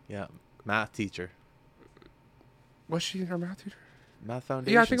 Yeah, math teacher. Was she our math teacher? Math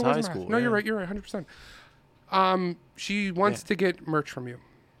Foundation. Yeah, I think it was high math. school. No, you're right. You're right. 100%. She wants to get merch from you.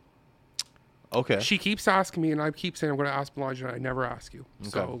 Okay. She keeps asking me, and I keep saying I'm going to ask Blanche, and I never ask you.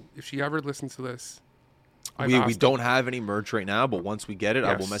 Okay. So if she ever listens to this, we don't have any merch right now, but once we get it,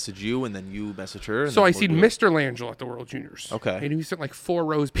 I will message you, and then you message her. And so I seen Mr. Langell at the World Juniors. Okay. And he sat like 4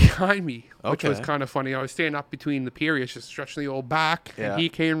 rows behind me, which was kind of funny. I was standing up between the periods, just stretching the old back, and he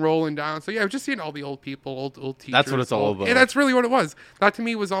came rolling down. So yeah, I was just seeing all the old people, old teachers. That's what it's all about. And that's really what it was. That to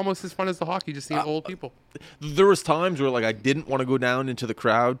me was almost as fun as the hockey, just seeing old people. There was times where like I didn't want to go down into the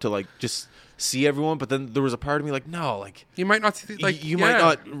crowd to like just see everyone, but then there was a part of me like, no, like You might not see, like, you might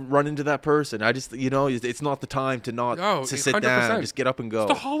not run into that person. I just, it's not the time to not No, to sit 100%. down, just get up and go. It's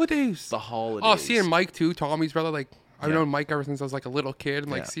the holidays. The holidays. Oh, seeing Mike too, Tommy's brother. Like I've Yeah. known Mike ever since I was like a little kid,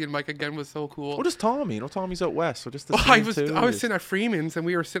 and like Yeah. seeing Mike again was so cool. Well, just Tommy. Tommy's out west, so just the Well, same I was too. sitting at Freeman's and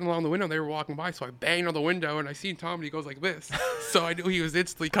we were sitting along the window and they were walking by, so I banged on the window and I seen Tom and he goes like this. So I knew he was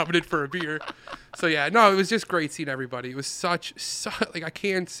instantly coming in for a beer. So yeah, no, it was just great seeing everybody. It was such like I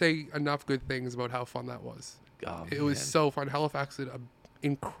can't say enough good things about how fun that was. Oh, It was man. so fun. Halifax did an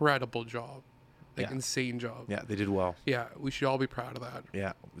incredible job. Like Yeah. insane job. Yeah, they did well. Yeah, we should all be proud of that.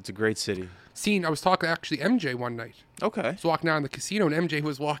 Yeah, it's a great city. I was talking to actually MJ one night. Okay. I was walking down in the casino and MJ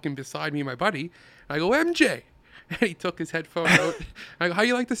was walking beside me and my buddy. And I go, MJ. And he took his headphone out. I go, how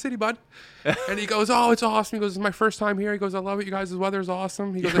you like the city, bud? And he goes, oh, it's awesome. He goes, it's my first time here. He goes, I love it. You guys' weather's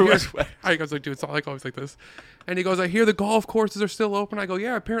awesome. He goes, I goes like, dude, it's not like always like this. And he goes, I hear the golf courses are still open. I go,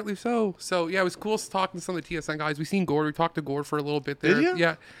 yeah, apparently so. So yeah, it was cool talking to some of the TSN guys. We seen Gord. We talked to Gord for a little bit there. Did you?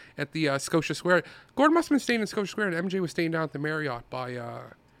 Yeah, at the Scotia Square. Gord must have been staying in Scotia Square, and MJ was staying down at the Marriott by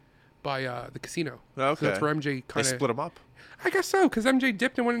the casino. Okay. So that's where MJ They kind of split them up. I guess so, because MJ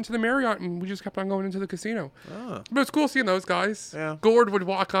dipped and went into the Marriott, and we just kept on going into the casino. Oh. But it's cool seeing those guys. Yeah. Gord would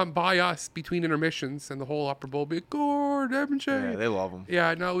walk on by us between intermissions, and the whole upper bowl would be Gord, MJ. Yeah, they love them.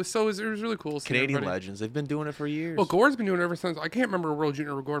 Yeah, no, it was really cool. Seeing Canadian everybody. legends. They've been doing it for years. Well, Gord's been doing it ever since. I can't remember a World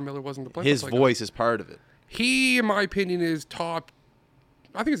Junior where Gord Miller wasn't the player. His voice is part of it. He, in my opinion, is top.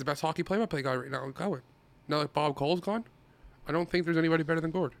 I think he's the best hockey play-by-play guy right now going. Now that Bob Cole's gone, I don't think there's anybody better than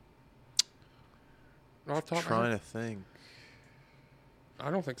Gord. Not off the top of my Trying head. to think. I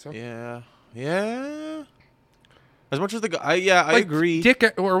don't think so. Yeah. As much as the guy, I Like, agree.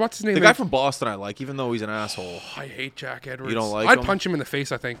 Dick, or what's his name? The guy from Boston I like, even though he's an asshole. I hate Jack Edwards. You don't like I'd him? punch him in the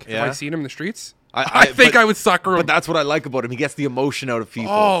face, I think. Yeah? If I'd seen him in the streets. I think but- I would sucker him. But that's what I like about him. He gets the emotion out of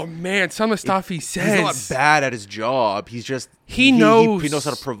people. Oh, man. Some of the stuff he says. He's not bad at his job. He's just He knows. He knows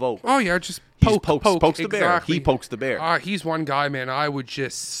how to provoke. Oh, yeah. Just He poke, just pokes the bear. exactly. He pokes the bear. He's one guy, man. I would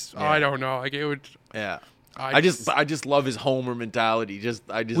just, Yeah. I don't know. Like, it would. Yeah. I I just love his homer mentality.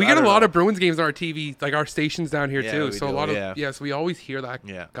 We get a lot of Bruins games on our TV, like our stations down here Yeah, too. we So a do, lot of yeah. yes, we always hear that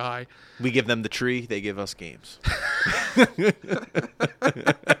Yeah. guy. We give them the tree. They give us games.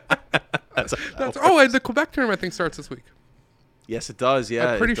 That's And the Quebec tournament I think starts this week. yes, it does.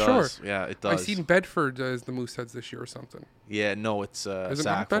 Yeah, I'm pretty it does. sure. Yeah, it I does. seen Bedford as the Mooseheads this year or something. Yeah, no, it's Is it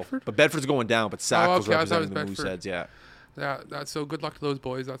not Sackville. Bedford? But Bedford's going down. But Sackville's okay, I thought it representing was the Bedford. Mooseheads. Yeah. Yeah, that's so good luck to those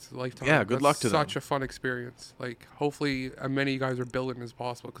boys. That's a lifetime. Yeah, good That's luck to them. Such a fun experience. Like, hopefully, as many of you guys are building as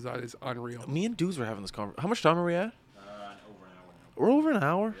possible because that is unreal. Me and Dudes were having this conversation. How much time are we at? Over an hour now. We're over an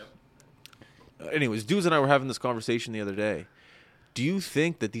hour. Anyways, Dudes and I were having this conversation the other day. Do you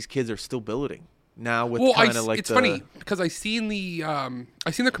think that these kids are still billeting now with Well, kind of like it's the... funny because I seen the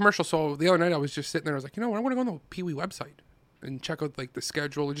commercial. So the other night I was just sitting there. I was like, you know what? I want to go on the Pee Wee website and check out like the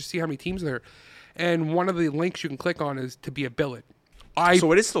schedule and just see how many teams are there. And one of the links you can click on is to be a billet.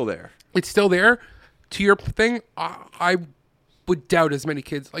 So it is still there. It's still there. To your thing, I would doubt as many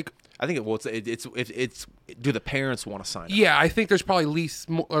kids like. I think it's do the parents want to sign up? Yeah, I think there's probably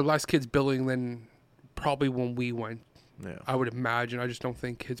less kids billing than probably when we went. Yeah. I would imagine. I just don't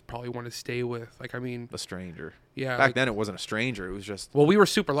think kids probably want to stay with. Like, I mean, A stranger. yeah. Back like- then it wasn't a stranger. It was just well, we were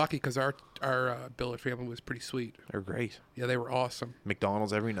super lucky because our billet family was pretty sweet. they're great. Yeah, they were awesome.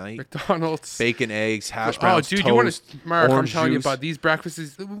 McDonald's every night. McDonald's. Bacon, eggs, hash browns, dude, toast, you want to, Mark? I'm orange telling you juice. about these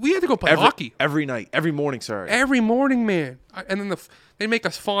breakfasts. We had to go play hockey Every night. Every morning, sorry. every morning, man. And then they make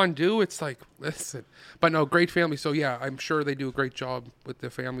us fondue. It's like, listen, but no, great family. So yeah, I'm sure they do a great job with the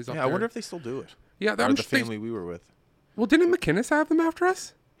families up Yeah, there. I wonder if they still do it. Yeah, Or I'm the sure family we were with. Well, didn't McInnes have them after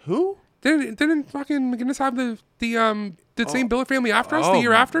us? Who? Didn't fucking McInnes have the same billet family after us the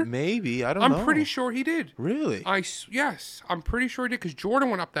year after? Maybe. I don't know. I'm pretty sure he did. Really? Yes, I'm pretty sure he did because Jordan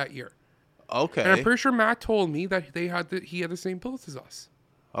went up that year, Okay. and I'm pretty sure Matt told me that he had the same billets as us.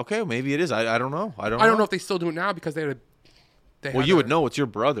 Okay, well, maybe it is. I don't know. I don't know if they still do it now because they had a. Well, you would know. It's your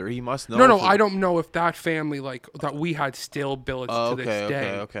brother. He must know. No, if I don't know if that family that we had still billets Oh, to this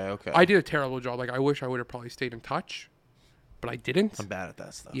day. Okay. I did a terrible job. Like I wish I would have probably stayed in touch, but I didn't. I'm bad at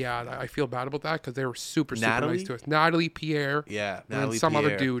that stuff. Yeah, I feel bad about that because they were super Natalie? nice to us. Natalie, Pierre, Yeah. then Natalie, some other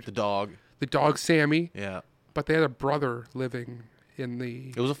Pierre, dude. the dog. the dog Sammy, Yeah. but they had a brother living in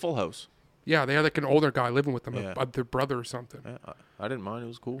the. It was a full house. Yeah, they had like an older guy living with them, Yeah. their brother or something. Yeah, I didn't mind. It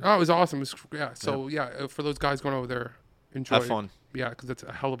was cool. Oh, it was awesome. It was, yeah. So yeah, for those guys going over there, enjoy. Have fun. Yeah, because it's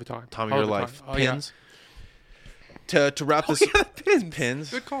a hell of a time. Time of Hell your a life. time. Oh, yeah. Pins. To wrap this. Yeah, pins.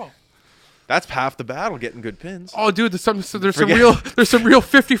 Pins. Good call. That's half the battle, getting good pins. Oh, dude, there's some real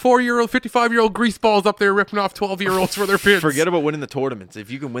 55-year-old grease balls up there ripping off 12-year-olds for their pins. Forget about winning the tournaments.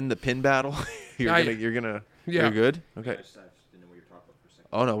 If you can win the pin battle, you're Yeah, gonna. yeah. You're good. Okay. I just didn't know what you were talking about for a second.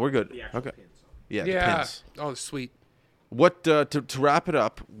 Oh no, we're good. The actual Okay. pin, so. Yeah. The Yeah. pins. Oh, sweet. What to wrap it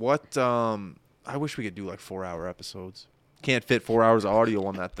up? What I wish we could do like 4-hour episodes. Can't fit 4 hours of audio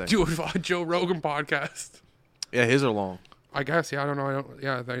on that thing. Do a Joe Rogan podcast. Yeah, his are long. I guess. Yeah, I don't know.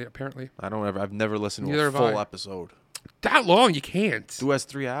 Apparently. I've never listened to Neither a have full I. episode. That long, you can't. Who has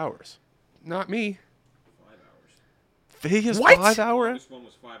 3 hours? Not me. 5 hours. He has What? 5 hours. This one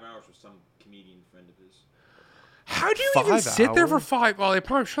was 5 hours with some comedian friend of his. How do you 5 even sit there for hours? 5? Well, they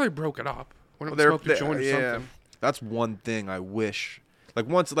probably surely broke it up when it was They're- smoked a joint or yeah. something. That's one thing I wish. Like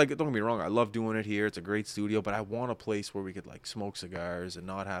once, like don't get me wrong, I love doing it here. It's a great studio, but I want a place where we could like smoke cigars and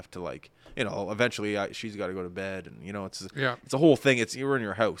not have to like, eventually she's got to go to bed, and it's a whole thing. You're in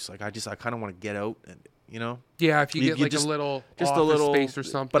your house. Like I kind of want to get out and Yeah, if you get like just- a little just a office little space or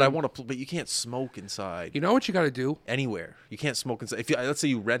something. But I want to, but you can't smoke inside. You know what you got to do? Anywhere you can't smoke inside. Let's say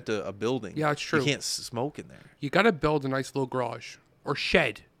you rent a building. Yeah, it's true. You can't smoke in there. You got to build a nice little garage or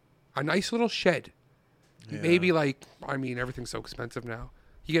shed, a nice little shed. Yeah. Maybe everything's so expensive now.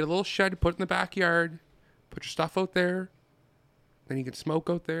 You get a little shed, put it in the backyard, put your stuff out there. Then you can smoke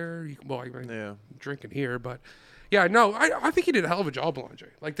out there. Yeah. Drink in here, but yeah, no, I think you did a hell of a job,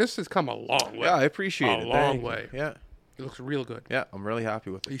 Belanger. Like this has come a long way. Yeah, I appreciate it. A long Thank you. way. Yeah. It looks real good. Yeah, I'm really happy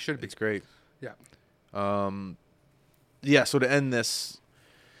with it. You should be. It's great. Yeah. Yeah, so to end this,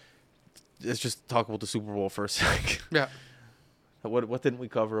 let's just talk about the Super Bowl for a sec. Yeah. What didn't we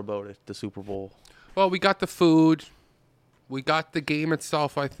cover about it, the Super Bowl? Well, we got the food. We got the game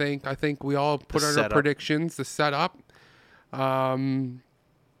itself, I think. I think we all put The on our setup. predictions, the setup.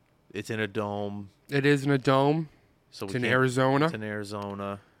 It's in a dome. It is in a dome. So It's we in can't- Arizona. It's in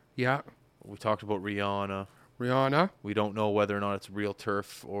Arizona. Yeah. We talked about Rihanna. Rihanna. We don't know whether or not it's real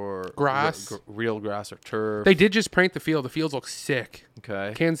turf or Grass. real grass or turf. They did just paint the field. The fields look sick.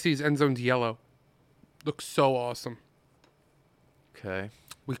 Okay. Kansas City's end zone's yellow. Looks so awesome. Okay.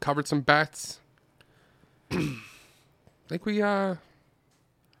 We covered some bets. I think we There's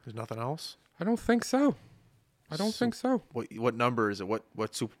nothing else. I don't think so. I don't think so. What number is it?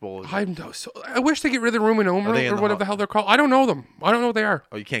 What Super Bowl is it? I wish they get rid of the Roman Are they numeral in or the whatever the hell they're called. I don't know them. I don't know what they are.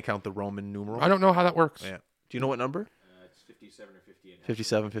 Oh, you can't count the Roman numeral? I don't know how that works. Yeah. Do you know what number? It's 57 or 58.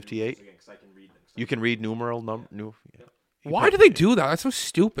 57, 58? Again, 'cause I can read them. You can read numeral yeah. Why do they do that? That's so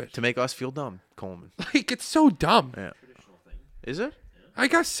stupid. To make us feel dumb, Coleman. Like it's so dumb. Yeah. Traditional thing. Is it? I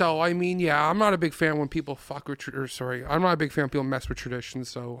guess so. I mean, yeah, I'm not a big fan when people I'm not a big fan when people mess with traditions.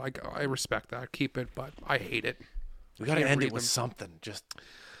 So I respect that. Keep it, but I hate it. We got to can't end read it with them. something. Just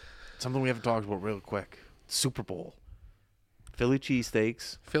something we haven't talked about real quick. Super Bowl. Philly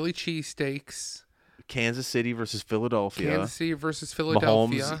cheesesteaks. Philly cheesesteaks. Kansas City versus Philadelphia. Kansas City versus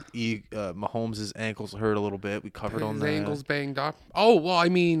Philadelphia. Mahomes' ankles hurt a little bit. We covered on His that. ankles banged up. Oh, well, I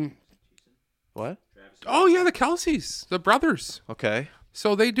mean, What? oh, yeah, the Kelseys, the brothers. Okay.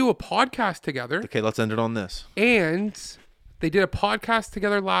 So they do a podcast together, Okay, let's end it on this. and they did a podcast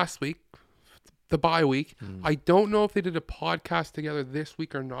together last week, the bye week. I don't know if they did a podcast together this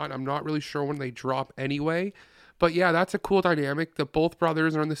week or not. I'm not really sure when they drop anyway. But yeah, that's a cool dynamic that both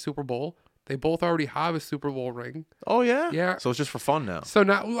brothers are in the Super Bowl. They both already have a Super Bowl ring. Oh, yeah? Yeah. So it's just for fun now. So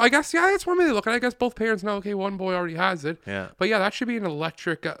now, I guess, yeah, that's one way they look at it. I guess both parents know, okay, one boy already has it. Yeah. But yeah, that should be an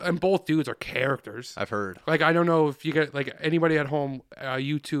electric, and both dudes are characters. I've heard. Like, I don't know if you get, like, anybody at home,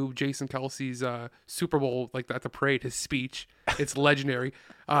 YouTube Jason Kelsey's Super Bowl, like, at the parade, his speech. It's legendary.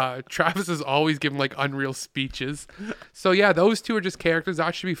 Travis is always giving, like, unreal speeches. So, yeah, those two are just characters.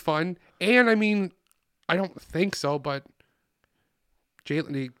 That should be fun. And, I mean, I don't think so, but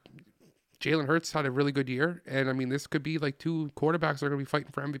Jalen Hurts had a really good year. And, I mean, this could be, like, two quarterbacks that are going to be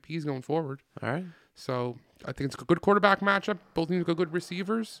fighting for MVPs going forward. All right. So, I think it's a good quarterback matchup. Both teams got good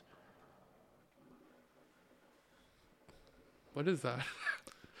receivers. What is that?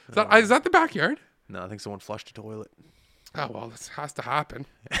 Is that the backyard? No, I think someone flushed a toilet. Oh, well, this has to happen.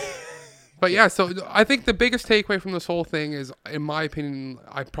 But yeah, so I think the biggest takeaway from this whole thing is, in my opinion,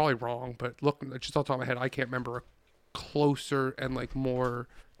 I'm probably wrong, but look, just off the top of my head, I can't remember a closer and like more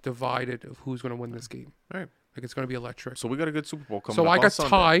divided of who's going to win this game. All right. Like it's going to be electric. So we got a good Super Bowl coming So up I on got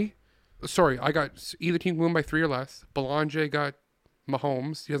Sunday. I got either team win by 3 or less. Belanger got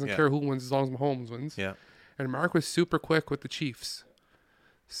Mahomes. He doesn't care who wins as long as Mahomes wins. Yeah. And Mark was super quick with the Chiefs.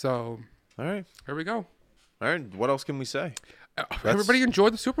 So All right. here we go. All right. What else can we say? Everybody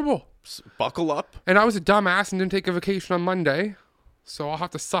enjoyed the Super Bowl. Buckle up. And I was a dumbass and didn't take a vacation on Monday. So I'll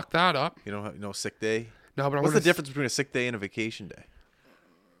have to suck that up. You know, sick day. No, but What's the difference between a sick day and a vacation day?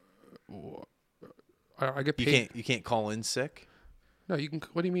 I get You paid. can't call in sick. No, you can.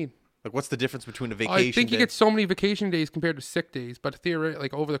 What do you mean? Like, what's the difference between a vacation? I think you day? get so many vacation days compared to sick days, but theoretically,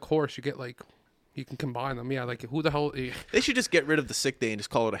 like over the course, you get like you can combine them. Yeah, like who the hell? They should just get rid of the sick day and just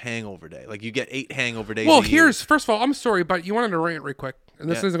call it a hangover day. Like, you get 8 hangover days. Well, a year. first of all, I'm sorry, but you wanted to rant right quick, and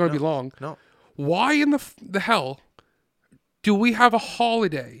this isn't going to be long. No. Why in the hell do we have a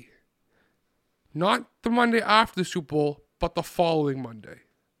holiday? Not the Monday after the Super Bowl, but the following Monday.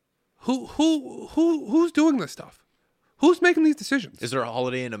 Who's doing this stuff? Who's making these decisions? Is there a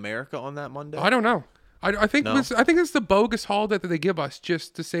holiday in America on that Monday? I don't know. I think No. I think it's the bogus holiday that they give us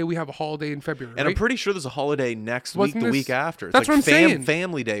just to say we have a holiday in February. And right? I'm pretty sure there's a holiday next Wasn't week, the this- week after. It's that's like what I'm saying.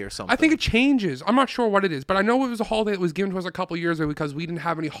 Family Day or something. I think it changes. I'm not sure what it is, but I know it was a holiday that was given to us a couple years ago because we didn't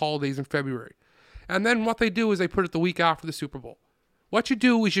have any holidays in February. And then what they do is they put it the week after the Super Bowl. What you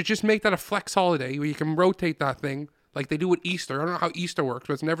do is you just make that a flex holiday where you can rotate that thing like they do with Easter. I don't know how Easter works,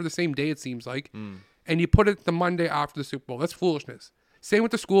 but it's never the same day, it seems like. And you put it the Monday after the Super Bowl. That's foolishness. Same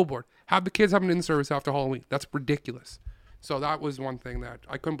with the school board. Have the kids have an in-service after Halloween. That's ridiculous. So that was one thing that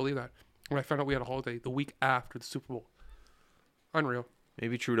I couldn't believe that when I found out we had a holiday the week after the Super Bowl. Unreal.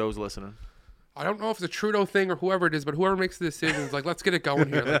 Maybe Trudeau's listening. I don't know if it's a Trudeau thing or whoever it is, but whoever makes the decisions, like, let's get it going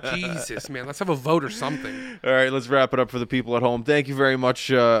here. Like, Jesus, man, let's have a vote or something. All right, let's wrap it up for the people at home. Thank you very much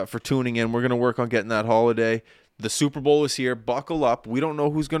for tuning in. We're going to work on getting that holiday. The Super Bowl is here. Buckle up. We don't know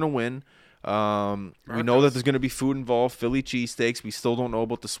who's going to win. We know that there's going to be food involved. Philly cheesesteaks. We still don't know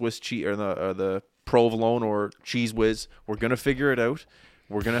about the Swiss cheese or the provolone or cheese whiz. We're going to figure it out.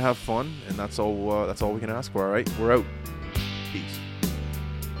 We're going to have fun, and that's all we can ask for. All right, we're out. Peace.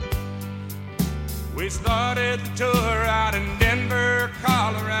 We started the tour out in Denver,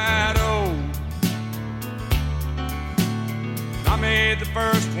 Colorado. I made the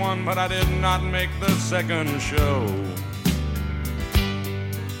first one, but I did not make the second show.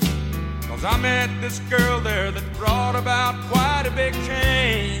 'Cause I met this girl there that brought about quite a big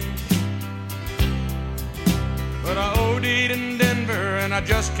change. But I OD'd in Denver and I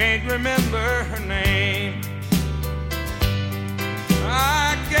just can't remember her name.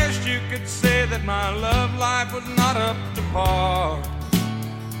 I guess you could say that my love life was not up to par.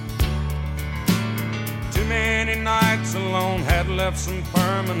 Too many nights alone had left some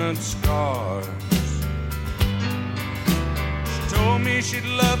permanent scars. She told me she'd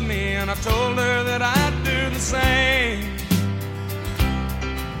love me and I told her that I'd do the same.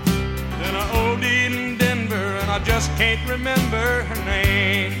 Then I OD'd in Denver and I just can't remember her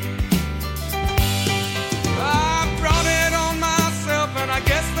name. I brought it on myself and I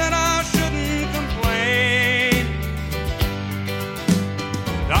guess that I shouldn't complain.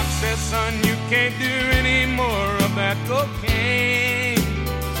 Doc says, son, you can't do any more of that cocaine.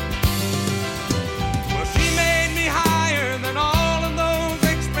 Well, she made me higher than all of those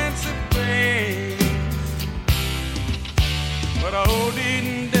expensive things. But I OD'd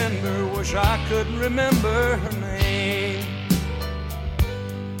in Denver, wish I could remember her name.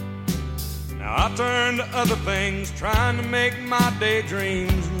 Now I turn to other things, trying to make my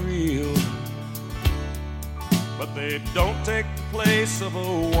daydreams real. But they don't take the place of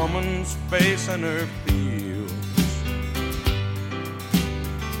a woman's face and her feels.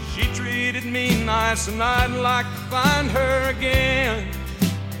 She treated me nice and I'd like to find her again.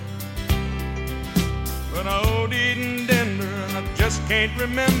 But I OD'd in Denver and I just can't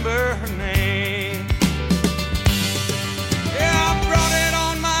remember her name. Yeah, I brought it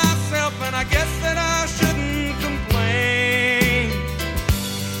on myself and I guess that I shouldn't complain.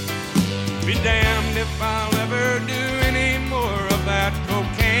 Be damned if I'll ever do any more of that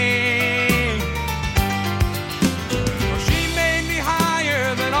cocaine. Well, she made me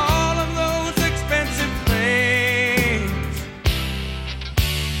higher than all of those expensive things.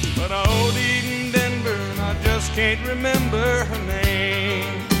 But I OD'd in Denver and I just can't remember her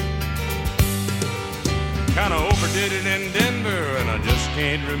name. Kinda overdid it in Denver and I just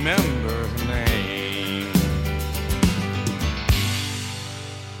can't remember her name.